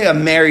shouldn't. Let's say a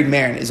married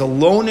man is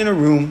alone in a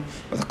room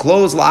with a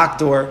closed locked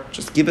door.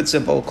 Just keep it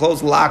simple.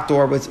 Closed locked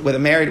door with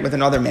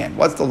another man.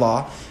 What's the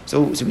law?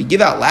 So we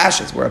give out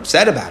lashes. We're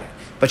upset about it.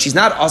 But she's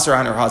not usher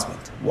on her husband.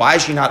 Why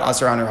is she not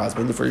usher on her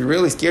husband? If we're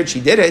really scared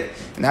she did it,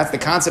 and that's the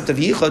concept of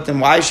yichud,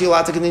 then why is she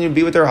allowed to continue to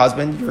be with her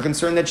husband? You're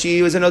concerned that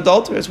she was an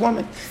adulterous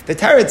woman. The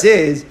teretz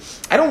is,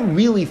 I don't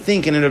really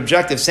think in an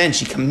objective sense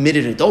she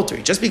committed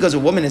adultery. Just because a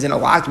woman is in a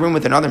locked room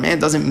with another man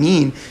doesn't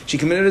mean she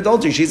committed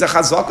adultery. She's a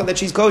chazaka that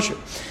she's kosher.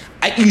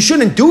 You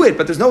shouldn't do it,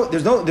 but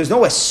there's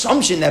no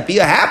assumption that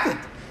bia happened.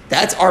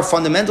 That's our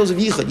fundamentals of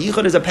yichud.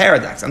 Yichud is a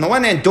paradox. On the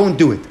one hand, don't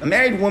do it. A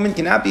married woman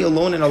cannot be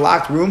alone in a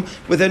locked room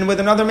with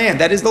another man.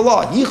 That is the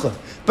law, yichud.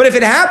 But if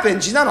it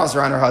happened, she's not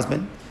also on her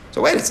husband.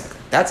 So wait a second.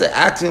 That's an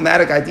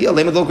axiomatic idea.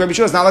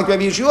 It's not like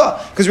Rabbi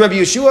Yeshua. Because Rabbi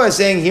Yeshua is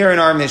saying here in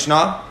our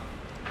Mishnah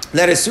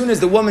that as soon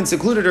as the woman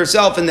secluded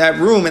herself in that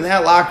room, in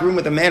that locked room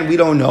with a man we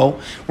don't know,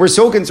 we're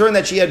so concerned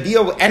that she had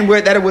bia and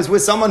that it was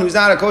with someone who's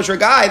not a kosher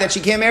guy that she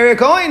can't marry a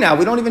Kohen now.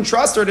 We don't even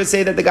trust her to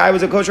say that the guy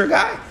was a kosher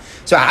guy.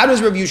 So how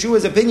does Rabbi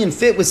Yeshua's opinion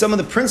fit with some of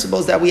the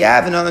principles that we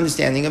have in our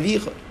understanding of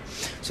yichud?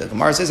 So the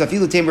Gemara says,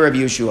 "Afilu tember Rabbi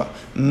Yeshua,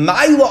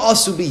 ma'ila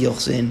asu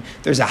b'yichsin."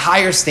 There's a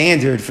higher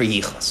standard for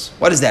yichus.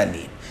 What does that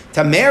mean?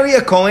 To marry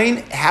a Kohen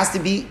has to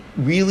be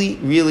really,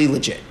 really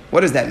legit.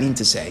 What does that mean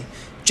to say?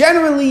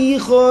 Generally,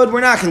 yichud, we're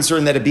not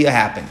concerned that a bia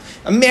happened.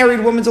 A married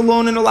woman's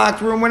alone in a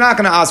locked room, we're not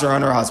going to ask her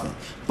on her husband.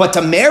 But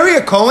to marry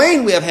a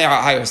Kohen, we have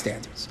higher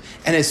standards.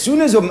 And as soon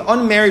as an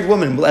unmarried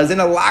woman is in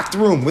a locked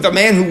room with a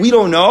man who we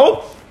don't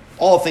know,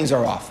 all things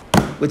are off.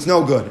 It's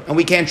no good. And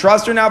we can't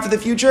trust her now for the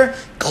future.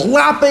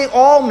 Klape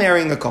all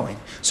marrying a Kohen.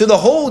 So the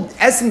whole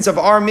essence of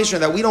our Mishnah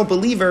that we don't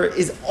believe her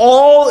is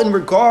all in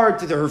regard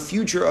to her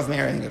future of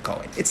marrying a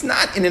Kohen. It's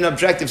not in an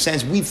objective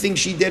sense. We think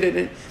she did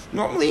it.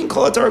 Normally in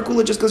Kol HaTorah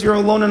Kula, just because you're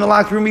alone in a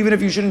locked room, even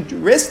if you shouldn't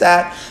risk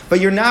that, but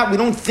we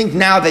don't think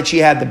now that she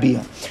had the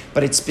bia.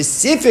 But it's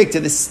specific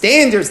to the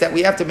standards that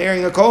we have to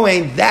marrying a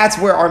Kohen. That's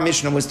where our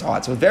Mishnah was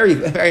taught. So a very,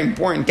 very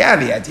important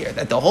caveat here,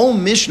 that the whole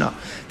Mishnah,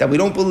 that we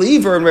don't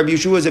believe her in Rabbi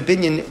Yeshua's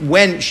opinion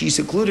when she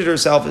secluded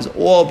herself, is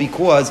all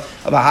because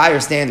of a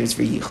higher standards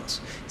for yichus.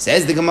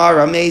 Says the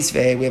Gemara,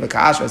 Meisvei, we have a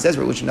kasha. It says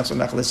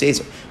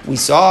we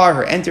saw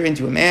her enter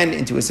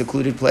into a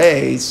secluded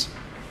place.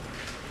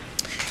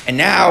 And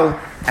now,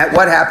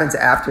 what happens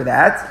after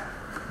that?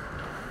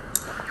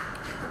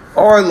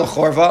 Or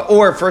lechorva,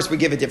 or first we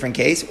give a different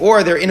case,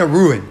 or they're in a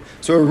ruin.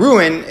 So a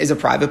ruin is a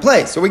private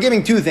place. So we're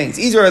giving two things.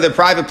 Either the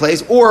private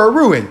place or a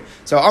ruin.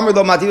 So Amr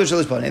lo Matilu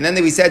Shalishpon. And then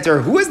we said to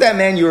her, who is that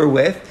man you were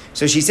with?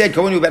 So she said,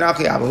 Kohen ben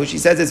Achiabu. She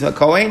says it's a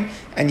Kohen,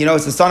 and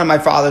it's the son of my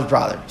father's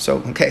brother. So,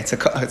 okay, it's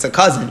a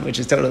cousin, which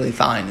is totally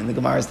fine in the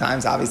Gemara's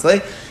times,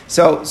 obviously.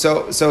 So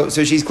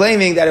she's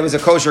claiming that it was a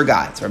kosher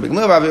guy. So Rabbi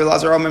Gamliel, Rabbi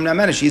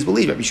Elazar, she's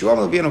believed. Rabbi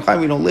Shua, we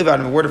don't live out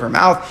of the word of her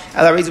mouth.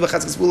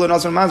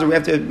 We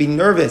have to be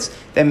nervous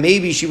that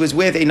maybe she was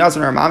with a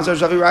Nazar or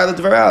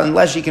Mamzer,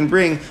 unless she can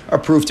bring a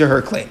proof to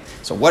her claim.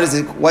 So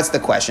what's the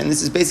question?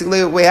 This is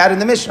basically what we had in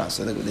the Mishnah.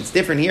 So what's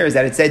different here is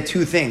that it said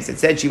two things. It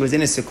said she was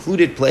in a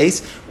secluded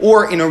place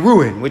or in a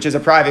ruin, which is a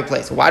private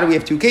place. So why do we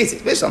have two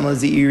cases?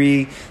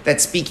 That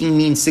speaking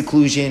means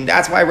seclusion.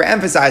 That's why we're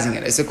emphasizing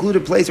it. A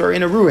secluded place or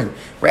in a ruin.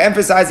 We're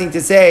emphasizing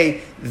to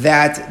say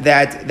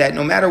that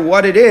no matter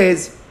what it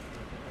is,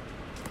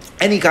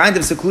 any kind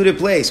of secluded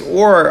place,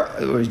 or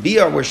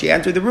bia where she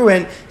entered the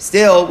ruin,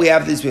 still we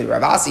have this with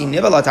Ravasi.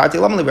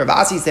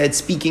 Ravasi said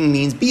speaking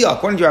means bia.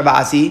 According to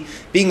Ravasi,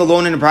 being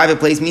alone in a private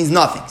place means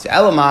nothing. So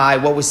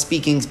Elamai, what was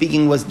speaking?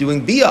 Speaking was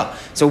doing bia.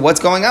 So what's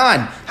going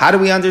on? How do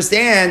we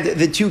understand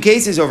the two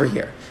cases over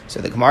here? So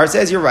the Gemara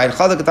says, you're right. The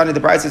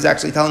Brisa is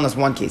actually telling us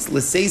one case.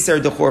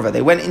 L'seiser dechorva.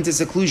 They went into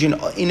seclusion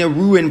in a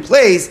ruined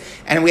place,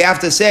 and we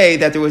have to say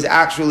that there was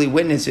actually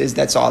witnesses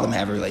that saw them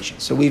have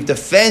relations. So we've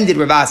defended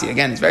Ravasi.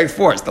 Again, it's very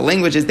forced. The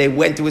language is they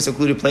went to a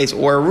secluded place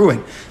or a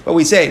ruin. But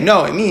we say,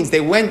 no, it means they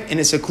went in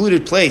a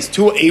secluded place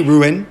to a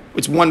ruin,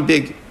 which is one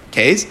big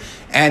case,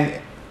 and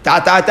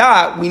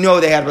we know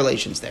they had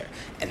relations there.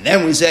 And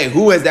then we say,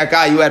 who is that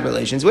guy you had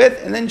relations with?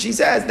 And then she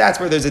says, that's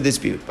where there's a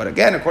dispute. But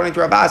again, according to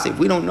Ravasi, if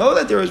we don't know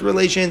that there was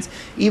relations,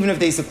 even if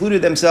they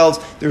secluded themselves,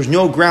 there's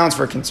no grounds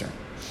for concern.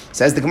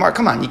 Says the Gemara,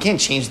 come on, you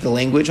can't change the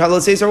language. Come on,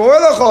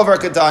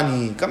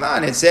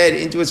 it said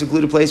into a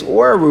secluded place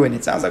or a ruin.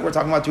 It sounds like we're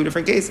talking about two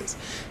different cases.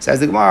 Says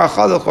the Gemara,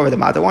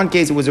 one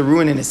case it was a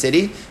ruin in a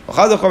city.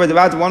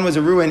 One was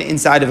a ruin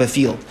inside of a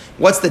field.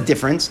 What's the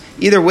difference?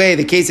 Either way,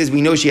 the case is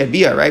we know she had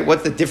bia, right?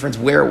 What's the difference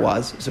where it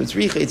was? So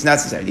it's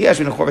necessary.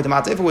 If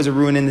it was a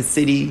ruin in the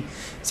city,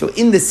 so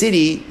in the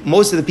city,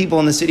 most of the people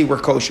in the city were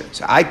kosher.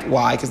 So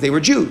why? Because they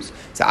were Jews.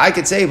 So I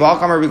could say,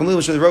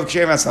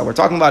 we're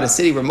talking about a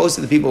city where most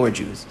of the people were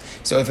Jews.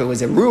 So if it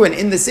was a ruin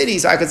in the city,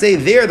 so I could say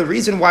there, the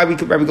reason why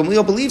Rabbi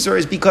Gamliel believes her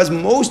is because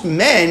most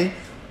men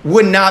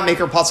would not make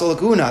her pasul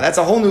lakuna. That's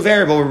a whole new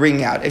variable we're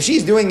bringing out. If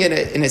she's doing it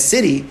in a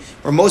city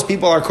where most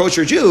people are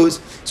kosher Jews,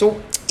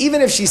 so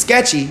even if she's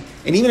sketchy,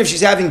 and even if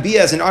she's having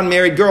bia as an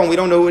unmarried girl, and we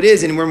don't know who it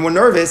is, and we're more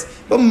nervous,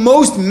 but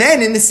most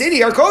men in the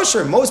city are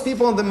kosher. Most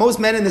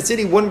men in the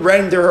city wouldn't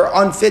render her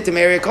unfit to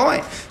marry a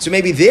Kohen. So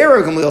maybe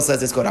there, Gamliel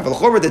says it's good.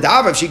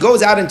 If she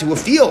goes out into a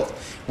field,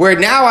 where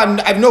now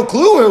I have no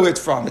clue who it's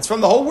from. It's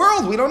from the whole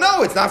world. We don't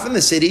know. It's not from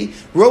the city.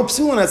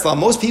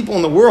 Most people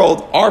in the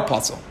world are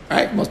pasul,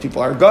 right? Most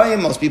people are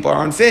goyim. Most people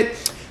are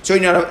unfit. So,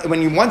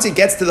 once it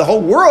gets to the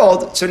whole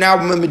world, so now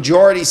the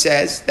majority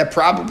says that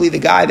probably the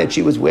guy that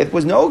she was with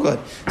was no good.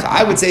 So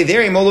I would say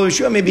there,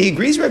 maybe he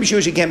agrees Rabbi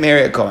Yeshua she can't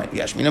marry a Kohen.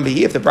 If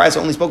the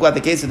Brisa only spoke about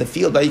the case of the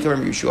field, maybe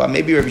Rabbi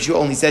Yeshua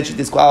only said she's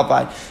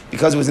disqualified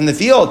because it was in the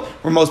field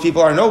where most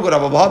people are no good.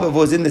 If it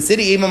was in the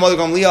city,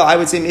 I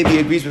would say maybe he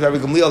agrees with Rabbi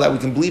Gamliel that we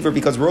can believe her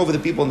because over the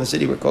people in the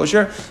city were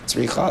kosher.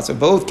 So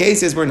both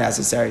cases were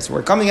necessary. So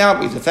we're coming out,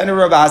 we've defended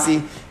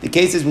Ravasi. The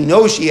cases we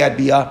know she had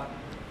bia.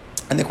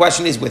 And the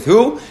question is with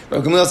who?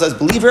 Rabbi Gamliel says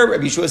believe her,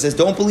 Rabbi Yeshua says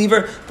don't believe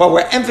her, but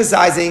we're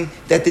emphasizing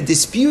that the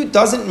dispute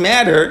doesn't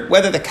matter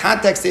whether the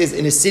context is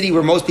in a city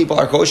where most people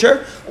are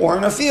kosher or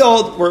in a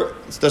field where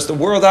it's just the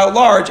world out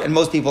large and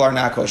most people are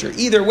not kosher.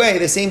 Either way,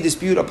 the same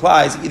dispute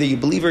applies. Either you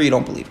believe her or you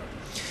don't believe her.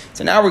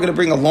 So now we're going to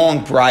bring a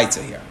long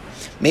brisa here.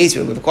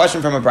 Meisvah, we have a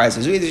question from a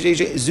brisa.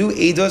 Zu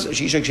eidos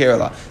shishak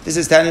sherela. This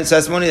is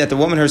testimony that the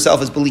woman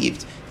herself is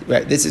believed.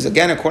 Right. This is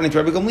again according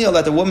to Rabbi Gamliel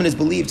that the woman is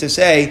believed to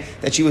say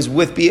that she was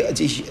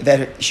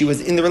that she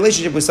was in the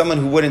relationship with someone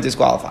who wouldn't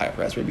disqualify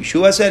her. As Rabbi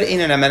Shua said, "In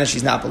an amena,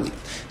 she's not believed."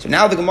 So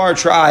now the Gemara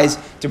tries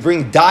to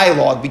bring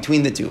dialogue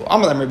between the two.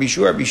 Amalam Rabbi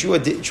Shua. Rabbi Shua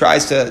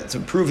tries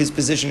to prove his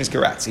position is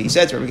correct. So he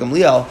said to Rabbi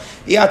Gamliel,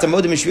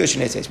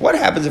 "What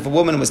happens if a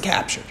woman was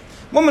captured?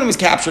 Woman was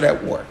captured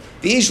at war.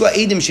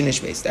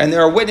 And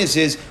there are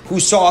witnesses who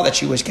saw that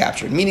she was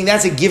captured, meaning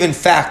that's a given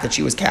fact that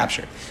she was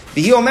captured.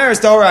 And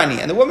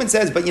the woman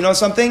says, but you know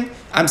something?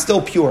 I'm still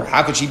pure.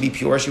 How could she be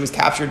pure? She was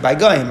captured by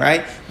Goyim,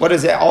 right? What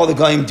does all the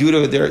Goyim do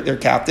to their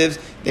captives?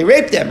 They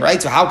rape them, right?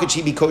 So how could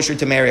she be kosher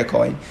to marry a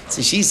Kohen?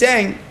 So she's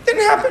saying,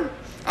 didn't happen.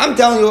 I'm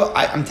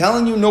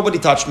telling you, nobody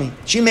touched me.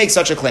 She makes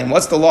such a claim.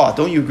 What's the law?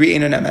 Don't you agree?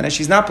 In an amena,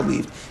 she's not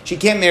believed. She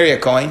can't marry a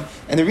Kohen.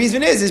 And the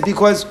reason is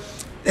because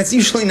that's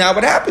usually not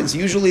what happens.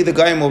 Usually the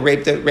Goyim will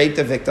rape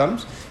the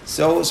victims.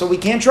 So we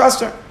can't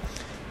trust her.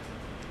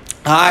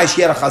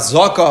 She had a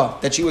chazaka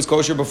that she was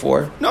kosher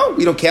before. No,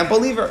 we can't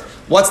believe her.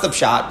 What's the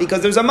pshat?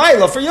 Because there's a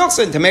ma'ila for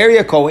Yochsin to marry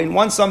a Kohen.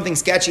 Once something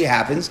sketchy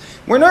happens,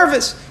 we're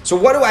nervous. So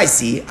what do I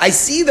see? I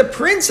see the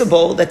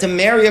principle that to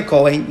marry a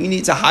Kohen, you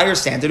need a higher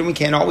standard and we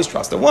can't always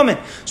trust a woman.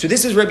 So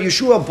this is Rabbi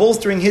Yeshua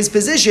bolstering his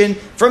position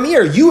from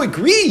here. You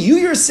agree, you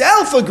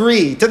yourself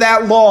agree to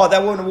that law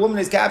that when a woman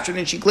is captured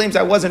and she claims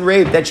I wasn't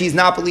raped, that she's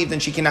not believed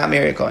and she cannot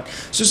marry a Kohen.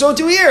 So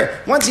to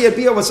here, once he had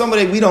bia with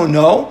somebody we don't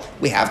know,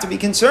 we have to be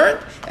concerned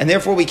and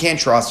therefore we can't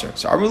trust her.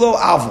 So Arulo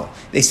Alva,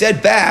 they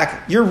said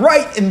back, you're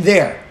right in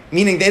there.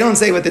 Meaning they don't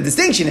say what the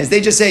distinction is.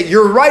 They just say,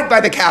 you're right by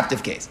the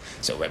captive case.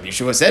 So Rabbi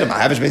Yeshua said,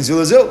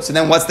 so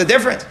then what's the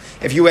difference?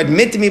 If you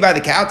admit to me by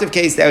the captive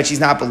case that she's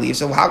not believed,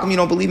 so how come you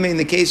don't believe me in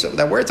the case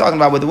that we're talking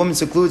about where the woman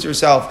secludes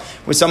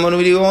herself with someone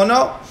who you don't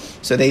know?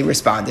 So they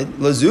responded,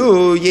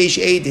 Lazu yesh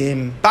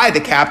edim. By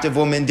the captive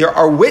woman, there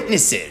are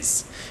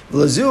witnesses.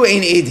 Lazu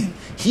ein edim.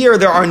 Here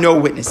there are no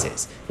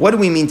witnesses. What do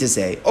we mean to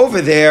say?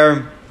 Over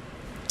there,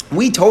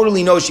 we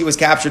totally know she was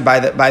captured by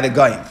the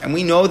Goyim. And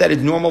we know that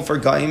it's normal for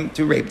Goyim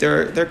to rape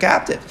their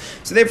captive.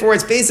 So therefore,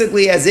 it's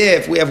basically as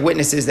if we have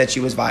witnesses that she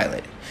was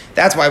violated.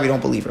 That's why we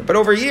don't believe her. But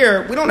over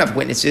here, we don't have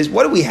witnesses.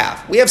 What do we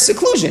have? We have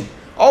seclusion.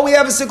 All we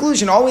have is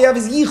seclusion. All we have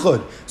is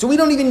yichud. So we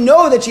don't even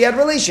know that she had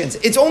relations.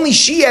 It's only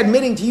she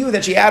admitting to you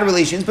that she had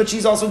relations, but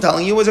she's also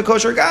telling you it was a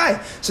kosher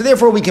guy. So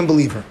therefore, we can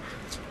believe her.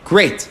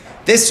 Great.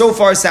 This so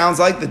far sounds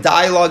like the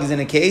dialogue is in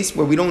a case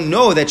where we don't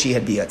know that she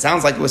had bia. It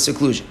sounds like it was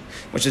seclusion,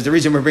 which is the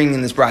reason we're bringing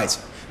in this brisa.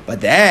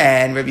 But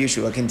then Rabbi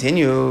Yeshua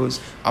continues.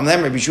 Then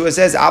Rabbi Yeshua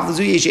says,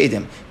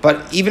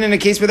 but even in a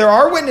case where there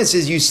are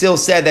witnesses, you still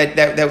said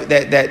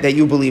that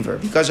you believe her.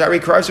 Because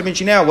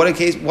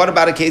what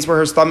about a case where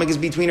her stomach is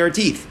between her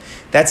teeth?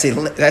 That's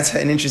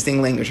an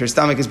interesting language. Her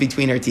stomach is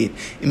between her teeth.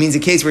 It means a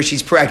case where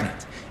she's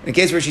pregnant. In a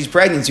case where she's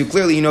pregnant, so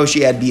clearly you know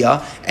she had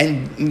bia,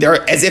 and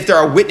as if there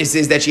are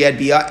witnesses that she had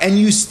bia, and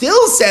you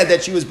still said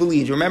that she was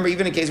believed. Remember,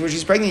 even in a case where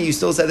she's pregnant, you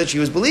still said that she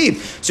was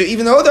believed. So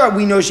even though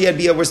we know she had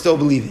bia, we're still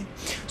believing.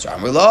 So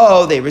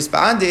Amrlo, they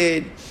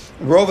responded,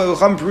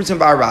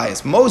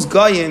 most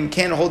Goyim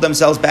can't hold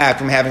themselves back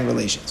from having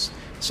relations.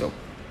 So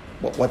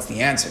what's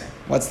the answer?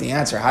 What's the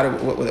answer?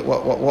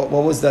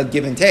 What was the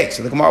give and take?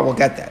 So the Gemara will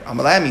get that.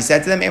 Amalam, he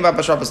said to them,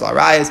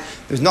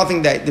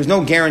 there's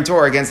no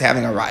guarantor against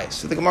having a rayas.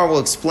 So the Gemara will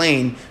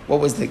explain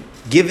what was the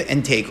give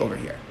and take over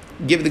here.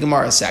 Give the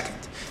Gemara a second.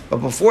 But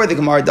before the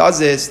Gemara does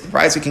this, the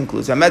Brisa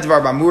concludes.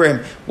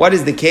 What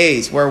is the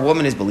case where a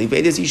woman is believed?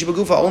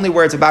 Only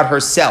where it's about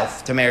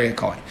herself to marry a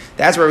Kohen.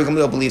 That's where Rabbi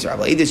Gamliel believes her.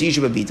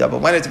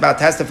 But when it's about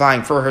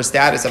testifying for her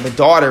status of a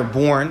daughter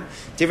born,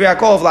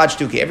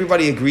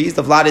 everybody agrees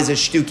the Vlad is a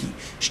shtuki.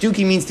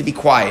 Shtuki means to be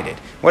quieted.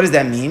 What does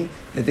that mean?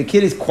 That the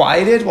kid is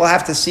quieted? We'll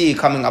have to see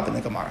coming up in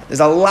the Gemara. There's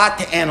a lot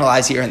to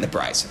analyze here in the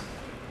Brisa.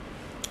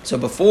 So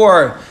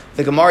before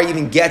the Gemara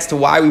even gets to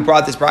why we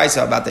brought this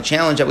brisa about the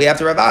challenge that we have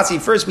to Rav Asi,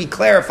 first we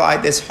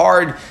clarified this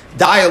hard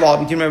dialogue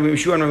between Rabbi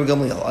Yeshua and Rabbi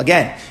Gamliel.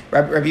 Again,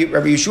 Rabbi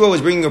Yeshua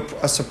was bringing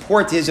a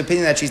support to his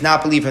opinion that she's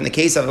not believed in the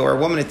case of where a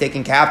woman is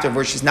taken captive,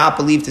 where she's not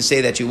believed to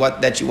say that she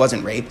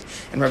wasn't raped.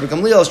 And Rabbi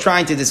Gamliel is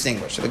trying to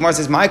distinguish. So the Gemara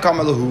says, "My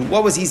kamalahu."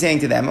 What was he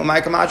saying to them?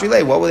 "My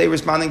kamatrile." What were they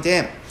responding to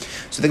him?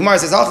 So the Gemara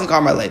says, "Alchi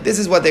kamarle." This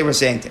is what they were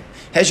saying to him.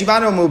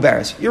 Heshivanu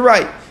muberes. You're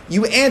right.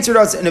 You answered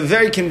us in a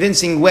very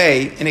convincing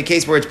way in a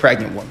case where it's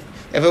pregnant woman.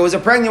 If it was a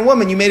pregnant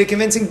woman, you made a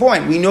convincing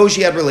point. We know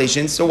she had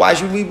relations, so why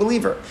should we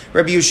believe her?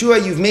 Rabbi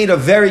Yeshua, you've made a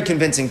very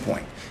convincing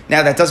point.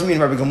 Now, that doesn't mean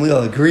Rabbi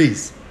Gamliel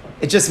agrees.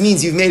 It just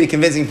means you've made a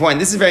convincing point.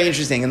 This is very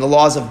interesting in the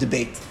laws of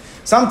debate.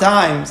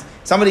 Sometimes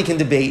somebody can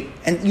debate,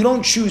 and you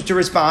don't choose to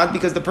respond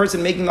because the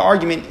person making the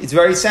argument is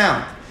very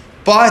sound.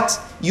 But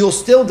you'll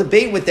still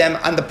debate with them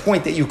on the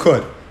point that you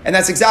could. And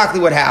that's exactly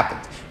what happened.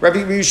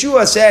 Rabbi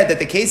Yeshua said that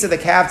the case of the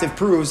captive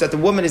proves that the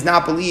woman is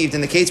not believed in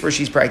the case where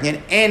she's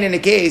pregnant and in a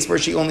case where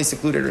she only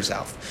secluded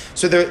herself.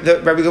 So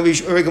Rabbi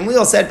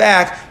Gamliel said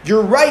back,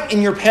 you're right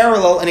in your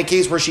parallel in a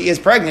case where she is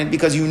pregnant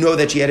because you know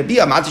that she had a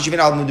bia.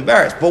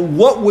 But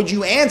what would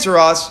you answer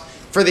us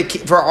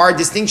for our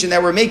distinction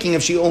that we're making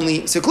if she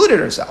only secluded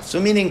herself. So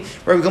meaning,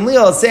 Rabbi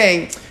Gamliel is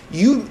saying,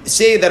 you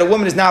say that a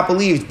woman is not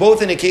believed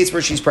both in a case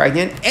where she's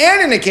pregnant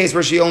and in a case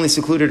where she only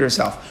secluded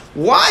herself.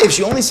 Why? If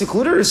she only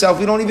secluded herself,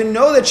 we don't even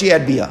know that she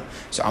had bia.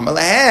 So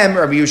Amalahem,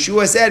 Rabbi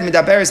Yeshua said,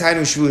 Medaberes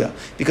hainu shvuya.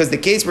 Because the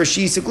case where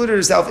she secluded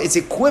herself, it's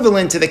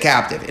equivalent to the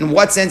captive. In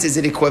what sense is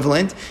it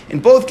equivalent?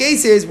 In both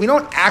cases, we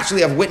don't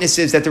actually have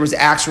witnesses that there was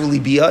actually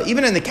bia.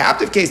 Even in the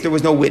captive case, there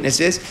was no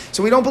witnesses.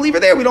 So we don't believe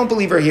her there, we don't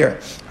believe her here.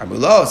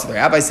 Amulo, so the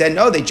rabbi said,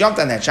 no, they jumped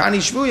on that. Shani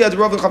shvuya, the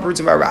Rov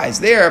Chaparutzim Arais.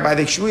 There, by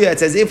the shvuya,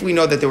 it's as if we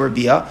know that there were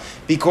bia,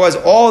 because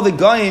all the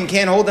goyim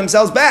can't hold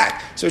themselves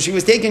back. So she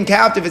was taken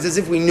captive, it's as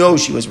if we know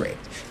she was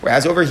raped.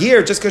 Whereas over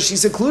here, just because she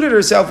secluded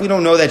herself, we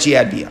don't know that she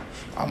had bia.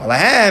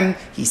 Amalahem,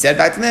 he said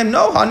back to them,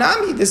 no,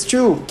 hanami, this is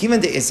true.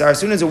 Given the Isar, as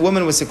soon as a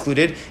woman was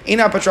secluded,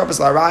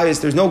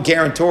 there's no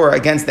guarantor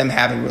against them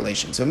having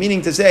relations. So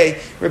meaning to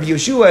say, Rabbi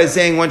Yeshua is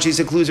saying when she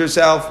secludes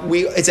herself,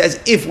 it's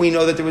as if we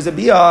know that there was a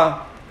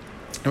bia.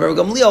 And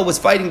Rabbi Gamliel was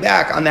fighting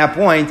back on that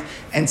point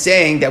and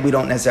saying that we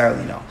don't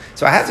necessarily know.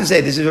 So I have to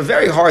say, this is a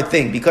very hard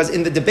thing, because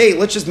in the debate,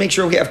 let's just make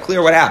sure we have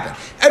clear what happened.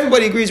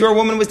 Everybody agrees where a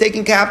woman was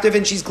taken captive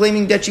and she's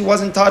claiming that she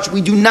wasn't touched.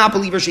 We do not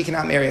believe her, she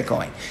cannot marry a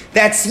Kohen.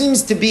 That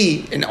seems to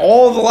be, in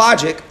all the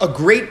logic, a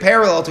great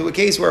parallel to a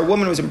case where a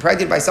woman was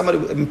impregnated by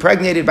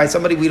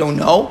somebody we don't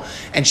know,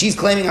 and she's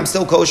claiming I'm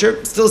still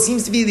kosher. Still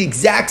seems to be the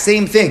exact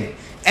same thing.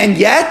 And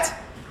yet,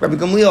 Rabbi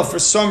Gamliel, for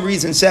some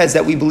reason, says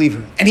that we believe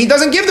her. And he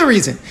doesn't give the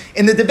reason.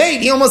 In the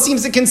debate, he almost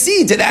seems to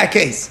concede to that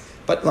case.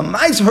 But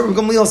Lamais, Rabbi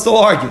Gamliel still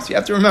argues. You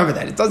have to remember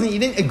that. He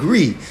didn't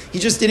agree. He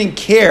just didn't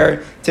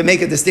care to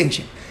make a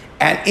distinction.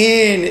 And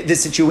in the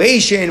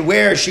situation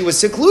where she was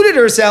secluded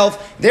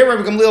herself, there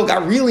Rabbi Gamliel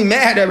got really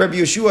mad at Rabbi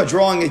Yeshua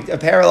drawing a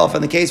parallel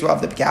from the case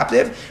of the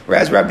captive,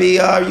 whereas Rabbi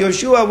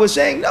Yeshua was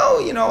saying,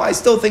 no, I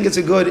still think it's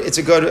a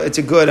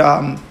good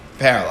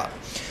parallel.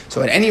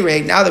 So at any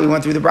rate, now that we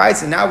went through the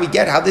Brisa, now we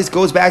get how this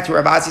goes back to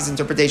Rav Asi's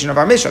interpretation of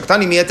our Mishnah. The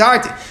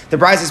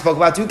Brisa spoke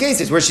about two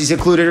cases, where she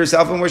secluded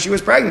herself and where she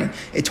was pregnant.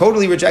 It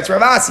totally rejects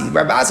Rav Asi.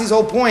 Rav Asi's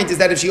whole point is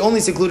that if she only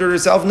secluded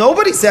herself,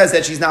 nobody says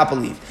that she's not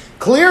believed.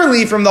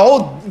 Clearly, from the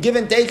whole give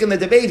and take in the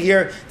debate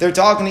here, they're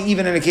talking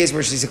even in a case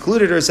where she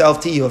secluded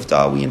herself,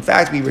 tiyufta.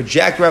 We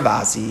reject Rav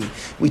Asi.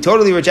 We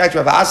totally reject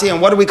Rav Asi. And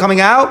what are we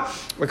coming out?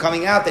 We're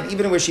coming out that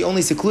even where she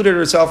only secluded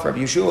herself, Rabbi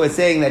Yeshua is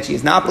saying that she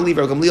is not believed,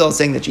 Rabbi Gamliel is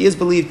saying that she is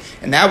believed,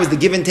 and that was the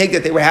give and take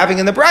that they were having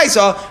in the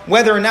Brisa,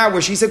 whether or not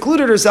where she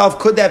secluded herself,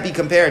 could that be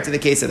compared to the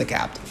case of the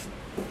captive?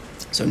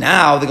 So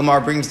now the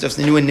Gemara brings just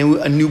a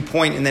new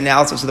point in the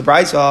analysis of the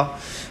Brisa.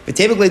 But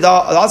typically,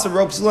 also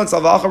rope says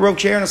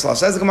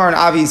the Gemara an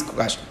obvious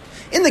question.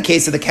 In the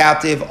case of the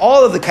captive,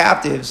 all of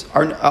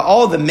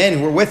the men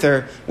who were with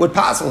her would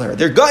passel her.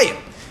 They're goyim.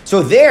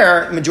 So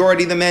there,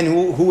 majority of the men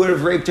who would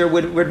have raped her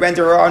would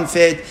render her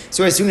unfit.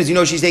 So as soon as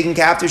she's taken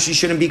captive, she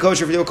shouldn't be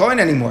kosher for the Kohen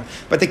anymore.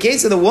 But the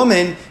case of the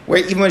woman, where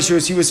even when she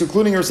was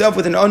secluding herself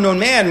with an unknown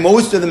man,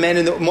 most of the men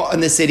in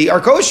the city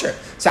are kosher.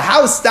 So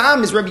how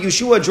stam is Rabbi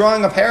Yeshua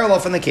drawing a parallel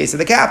from the case of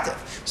the captive?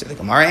 So the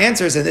Gemara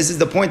answers, and this is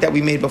the point that we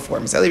made before.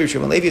 Misali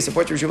Rishon Levi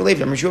supports Rishon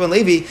Levi. Rishon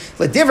Levi,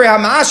 Ledivrei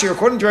HaMashir,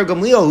 according to Rabbi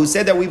Gamliel, who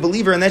said that we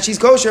believe her and that she's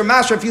kosher.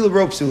 Mashra Filu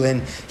Rob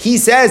Sulin. He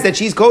says that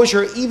she's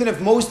kosher, even if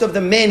most of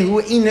the men who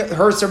in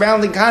her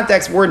surrounding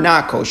context were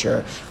not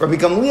kosher. Rabbi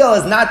Gamliel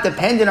is not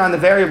dependent on the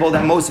variable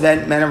that most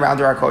men around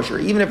her are kosher.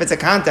 Even if it's a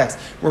context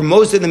where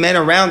most of the men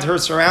around her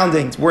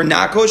surroundings were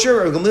not kosher,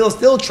 Rabbi Gamliel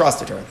still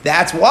trusted her.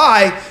 That's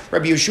why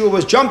Rabbi Yeshua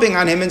was jumping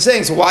on him and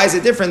saying, so why is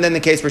it different than the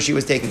case where she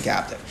was taken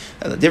captive?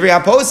 And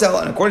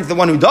according to the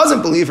one who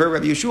doesn't believe her,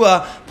 Rabbi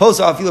Yeshua,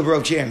 posel afilu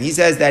b'rov ksherim. He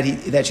says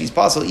that she's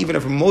possible even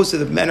if most of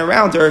the men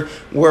around her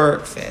were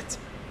fit.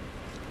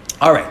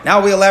 All right,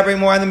 now we elaborate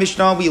more on the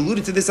Mishnah. We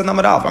alluded to this on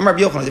Amud Aleph.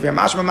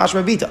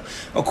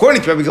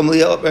 According to Rabbi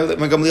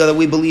Gamliel, that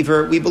we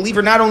believe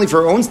her not only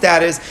for her own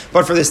status,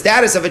 but for the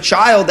status of a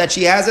child that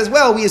she has as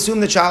well. We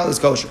assume the child is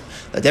kosher.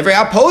 Whereas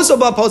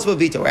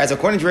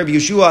according to Rabbi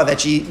Yeshua,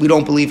 that we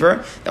don't believe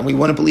her, then we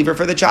wouldn't believe her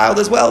for the child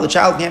as well. The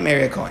child can't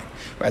marry a Kohen.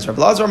 Whereas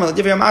Rabbi Lazar, even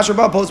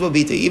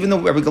though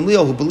Rabbi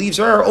Gamliel, who believes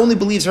her, only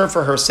believes her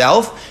for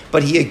herself,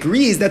 but he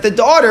agrees that the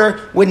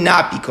daughter would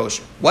not be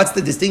kosher. What's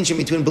the distinction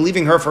between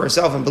believing her for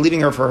herself and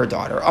believing her for her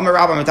daughter? Amar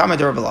Rabba Matama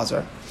de Rabbi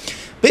Lazar.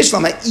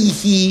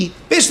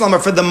 Bishlama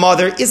for the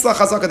mother, Isla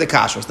Chazaka de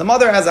Kashrus. The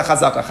mother has a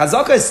Chazaka.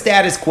 Chazaka is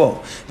status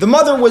quo. The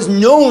mother was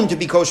known to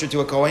be kosher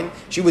to a Kohen.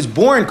 She was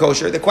born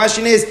kosher. The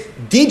question is,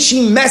 did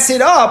she mess it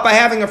up by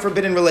having a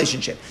forbidden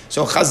relationship?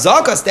 So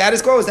Chazaka,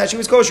 status quo, is that she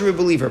was kosher, we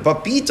believe her.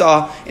 But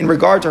Bita, in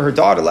regard to her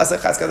daughter, Lesa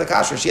Chazaka de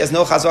Kashrus, she has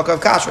no Chazaka of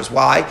Kashrus.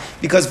 Why?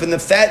 Because from the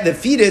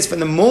fetus, from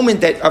the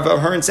moment of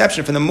her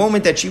inception, from the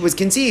moment that she was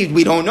conceived,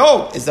 we don't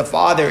know, is the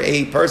father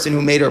a person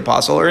who made her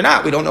apostle or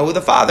not? We don't know who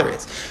the father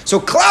is. So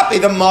Klape,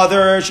 the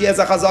mother, she has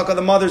a chazaka,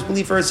 the mother's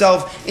belief for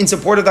herself in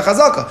support of the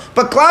chazaka.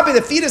 But klapi,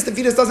 the fetus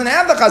doesn't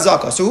have the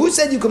chazaka. So who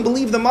said you can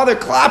believe the mother,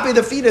 klapi,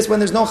 the fetus, when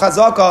there's no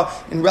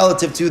chazaka in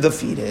relative to the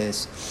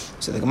fetus?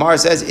 So the Gemara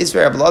says,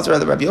 Isra Abelazar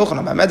the Rabbi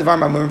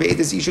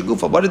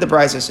Yochanan. What did the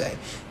Brisa say?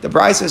 The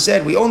Brisa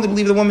said, we only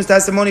believe the woman's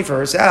testimony for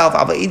herself,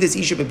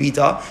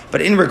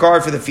 but in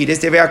regard for the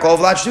fetus,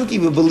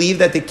 we believe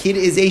that the kid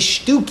is a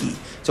shtuki.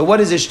 So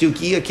what is a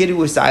shtuki? A kid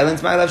who is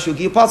silenced. My love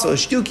shtuki apostle. A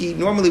shtuki,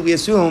 normally we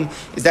assume,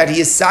 is that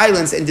he is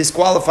silenced and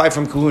disqualified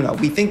from kahuna.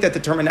 We think that the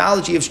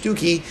terminology of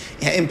shtuki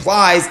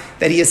implies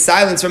that he is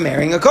silenced from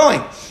marrying a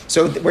kohen.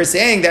 So we're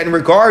saying that in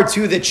regard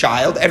to the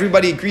child,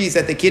 everybody agrees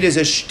that the kid is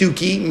a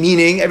shtuki,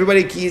 meaning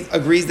everybody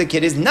agrees the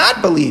kid is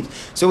not believed.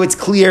 So it's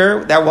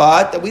clear that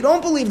what? That we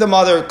don't believe the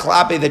mother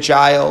klape the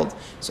child.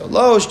 So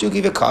lo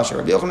shtuki v'kasher.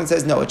 Rabbi Yochanan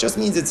says no, it just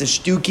means it's a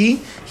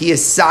shtuki. He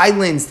is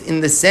silenced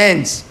in the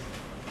sense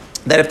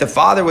that if the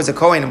father was a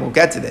Kohen, and we'll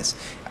get to this,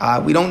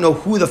 we don't know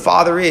who the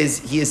father is,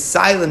 he is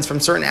silenced from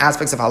certain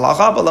aspects of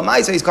halacha, but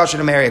lamaisa he's kosher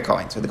to marry a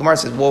Kohen. So the Gemara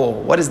says, whoa,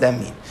 what does that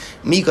mean?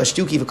 Mika,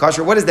 shtuki,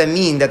 v'kasher, what does that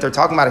mean that they're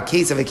talking about a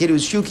case of a kid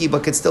who's shtuki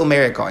but could still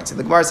marry a Kohen? So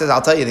the Gemara says,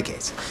 I'll tell you the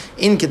case.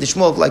 In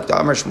Kedishmol, like the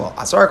Amar Shmuel,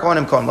 Asar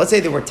Kohanim Kohen, let's say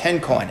there were 10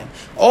 Kohanim,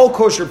 all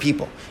kosher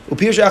people.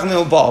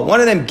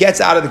 One of them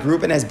gets out of the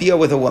group and has bia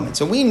with a woman.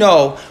 So we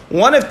know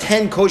one of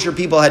 10 kosher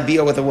people had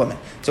bia with a woman.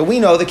 So we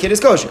know the kid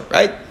is kosher,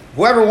 right?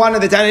 Whoever one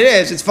of the 10 it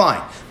is, it's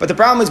fine. But the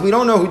problem is we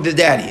don't know who the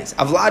daddy is.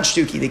 Avlad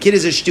shtuki. The kid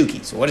is a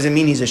shtuki. So what does it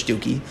mean he's a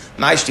shtuki?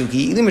 My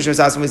shtuki.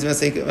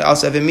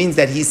 Also, if it means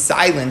that he's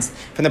silenced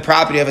from the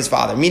property of his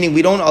father. Meaning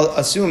we don't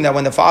assume that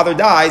when the father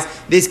dies,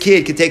 this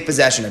kid could take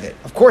possession of it.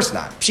 Of course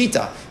not.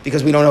 Pshita.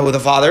 Because we don't know who the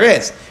father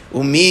is.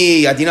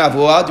 Umi, Adina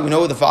Avua, do we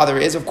know who the father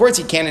is? Of course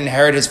he can't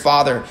inherit his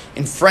father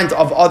in front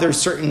of other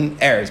certain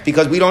heirs.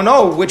 Because we don't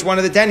know which one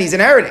of the 10 he's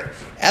inheriting.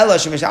 Ela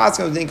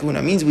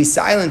Shemish means we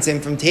silence him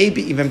from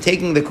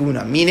taking the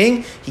kuna,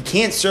 meaning he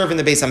can't serve in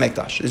the Beis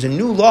HaMikdash. There's a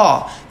new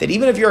law that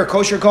even if you're a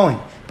kosher Kohen,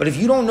 but if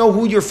you don't know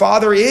who your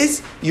father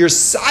is, you're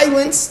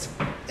silenced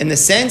in the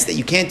sense that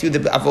you can't do the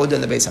avodah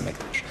in the Beis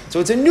HaMikdash. So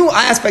it's a new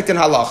aspect in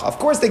halacha. Of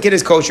course the kid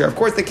is kosher. Of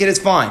course the kid is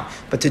fine.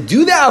 But to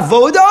do the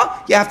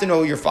avodah, you have to know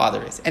who your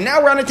father is. And now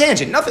we're on a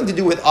tangent. Nothing to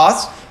do with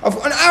us.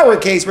 In our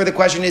case, where the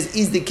question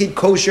is the kid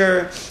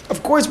kosher?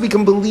 Of course we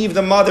can believe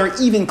the mother,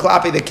 even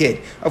klape the kid.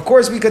 Of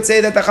course we could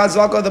say that the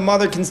chazaka, the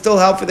mother, can still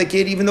help for the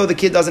kid, even though the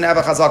kid doesn't have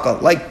a chazaka,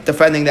 like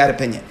defending that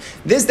opinion.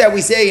 This that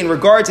we say in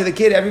regard to the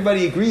kid,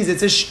 everybody agrees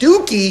it's a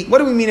shtuki. What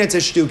do we mean it's a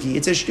shtuki?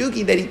 It's a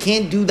shtuki that he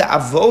can't do the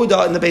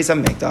avodah in the Beis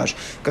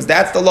HaMikdash. Because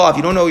that's the law. If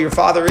you don't know who your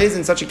father is,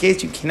 in such a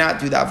case, you cannot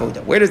do the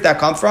avodah. Where does that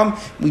come from?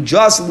 We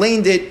just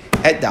leaned it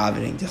at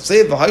davening.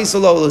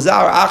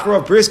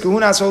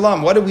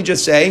 What did we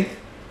just say?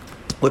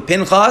 With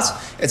Pinchas,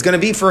 it's going to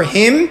be for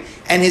him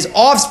and his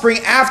offspring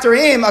after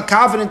him a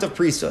covenant of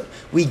priesthood.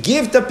 We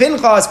give to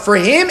Pinchas for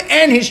him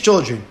and his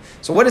children.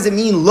 So what does it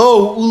mean?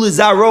 Lo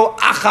ulizaro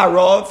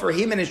acharov, for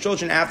him and his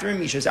children after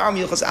him. Mishazar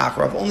milchas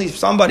acharov. Only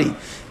somebody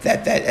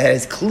that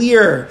has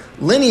clear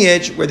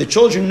lineage where the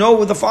children know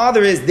who the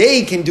father is,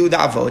 they can do the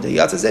avodah.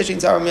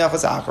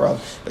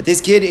 But this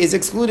kid is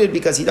excluded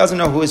because he doesn't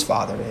know who his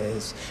father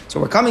is. So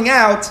we're coming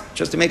out,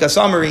 just to make a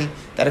summary,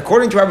 that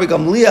according to Rabbi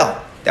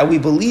Gamliel, that we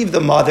believe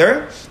the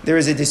mother. There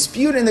is a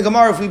dispute in the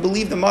Gemara if we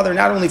believe the mother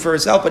not only for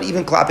herself, but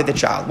even klape the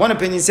child. One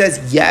opinion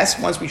says,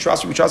 yes, once we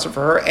trust her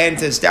for her and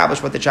to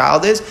establish what the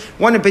child is.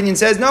 One opinion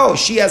says, no,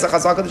 she has a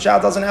chazaka, the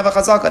child doesn't have a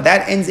chazaka.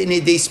 That ends in a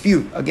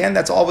dispute. Again,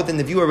 that's all within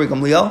the view of Rabbi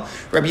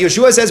Gamliel. Rabbi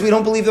Yeshua says we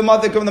don't believe the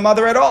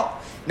mother at all.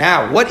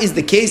 Now, what is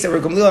the case that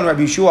Rabbi Gamliel and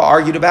Rabbi Yeshua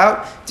argued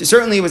about?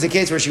 Certainly it was a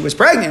case where she was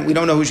pregnant. We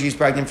don't know who she's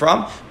pregnant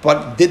from.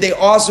 But did they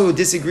also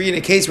disagree in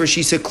a case where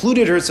she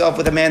secluded herself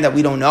with a man that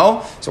we don't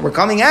know? So we're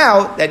coming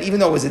out that even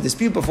though it was a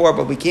dispute before,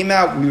 but we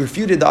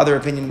refuted the other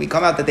opinion. We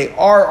come out that they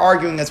are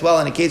arguing as well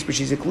in a case where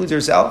she secludes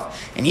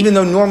herself. And even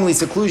though normally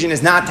seclusion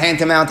is not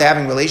tantamount to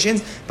having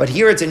relations, but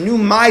here it's a new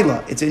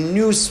milah. It's a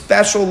new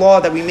special law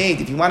that we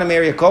made. If you want to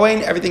marry a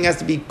Kohen, everything has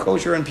to be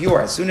kosher and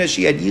pure. As soon as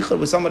she had yichud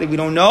with somebody we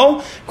don't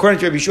know, according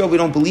to Rabbi Yeshua, we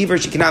don't believe her,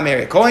 she cannot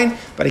marry a Kohen.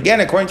 But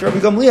again, according to Rabbi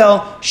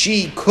Gamliel,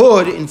 she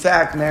could, in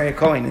fact, marry a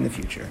Kohen in the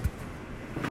future.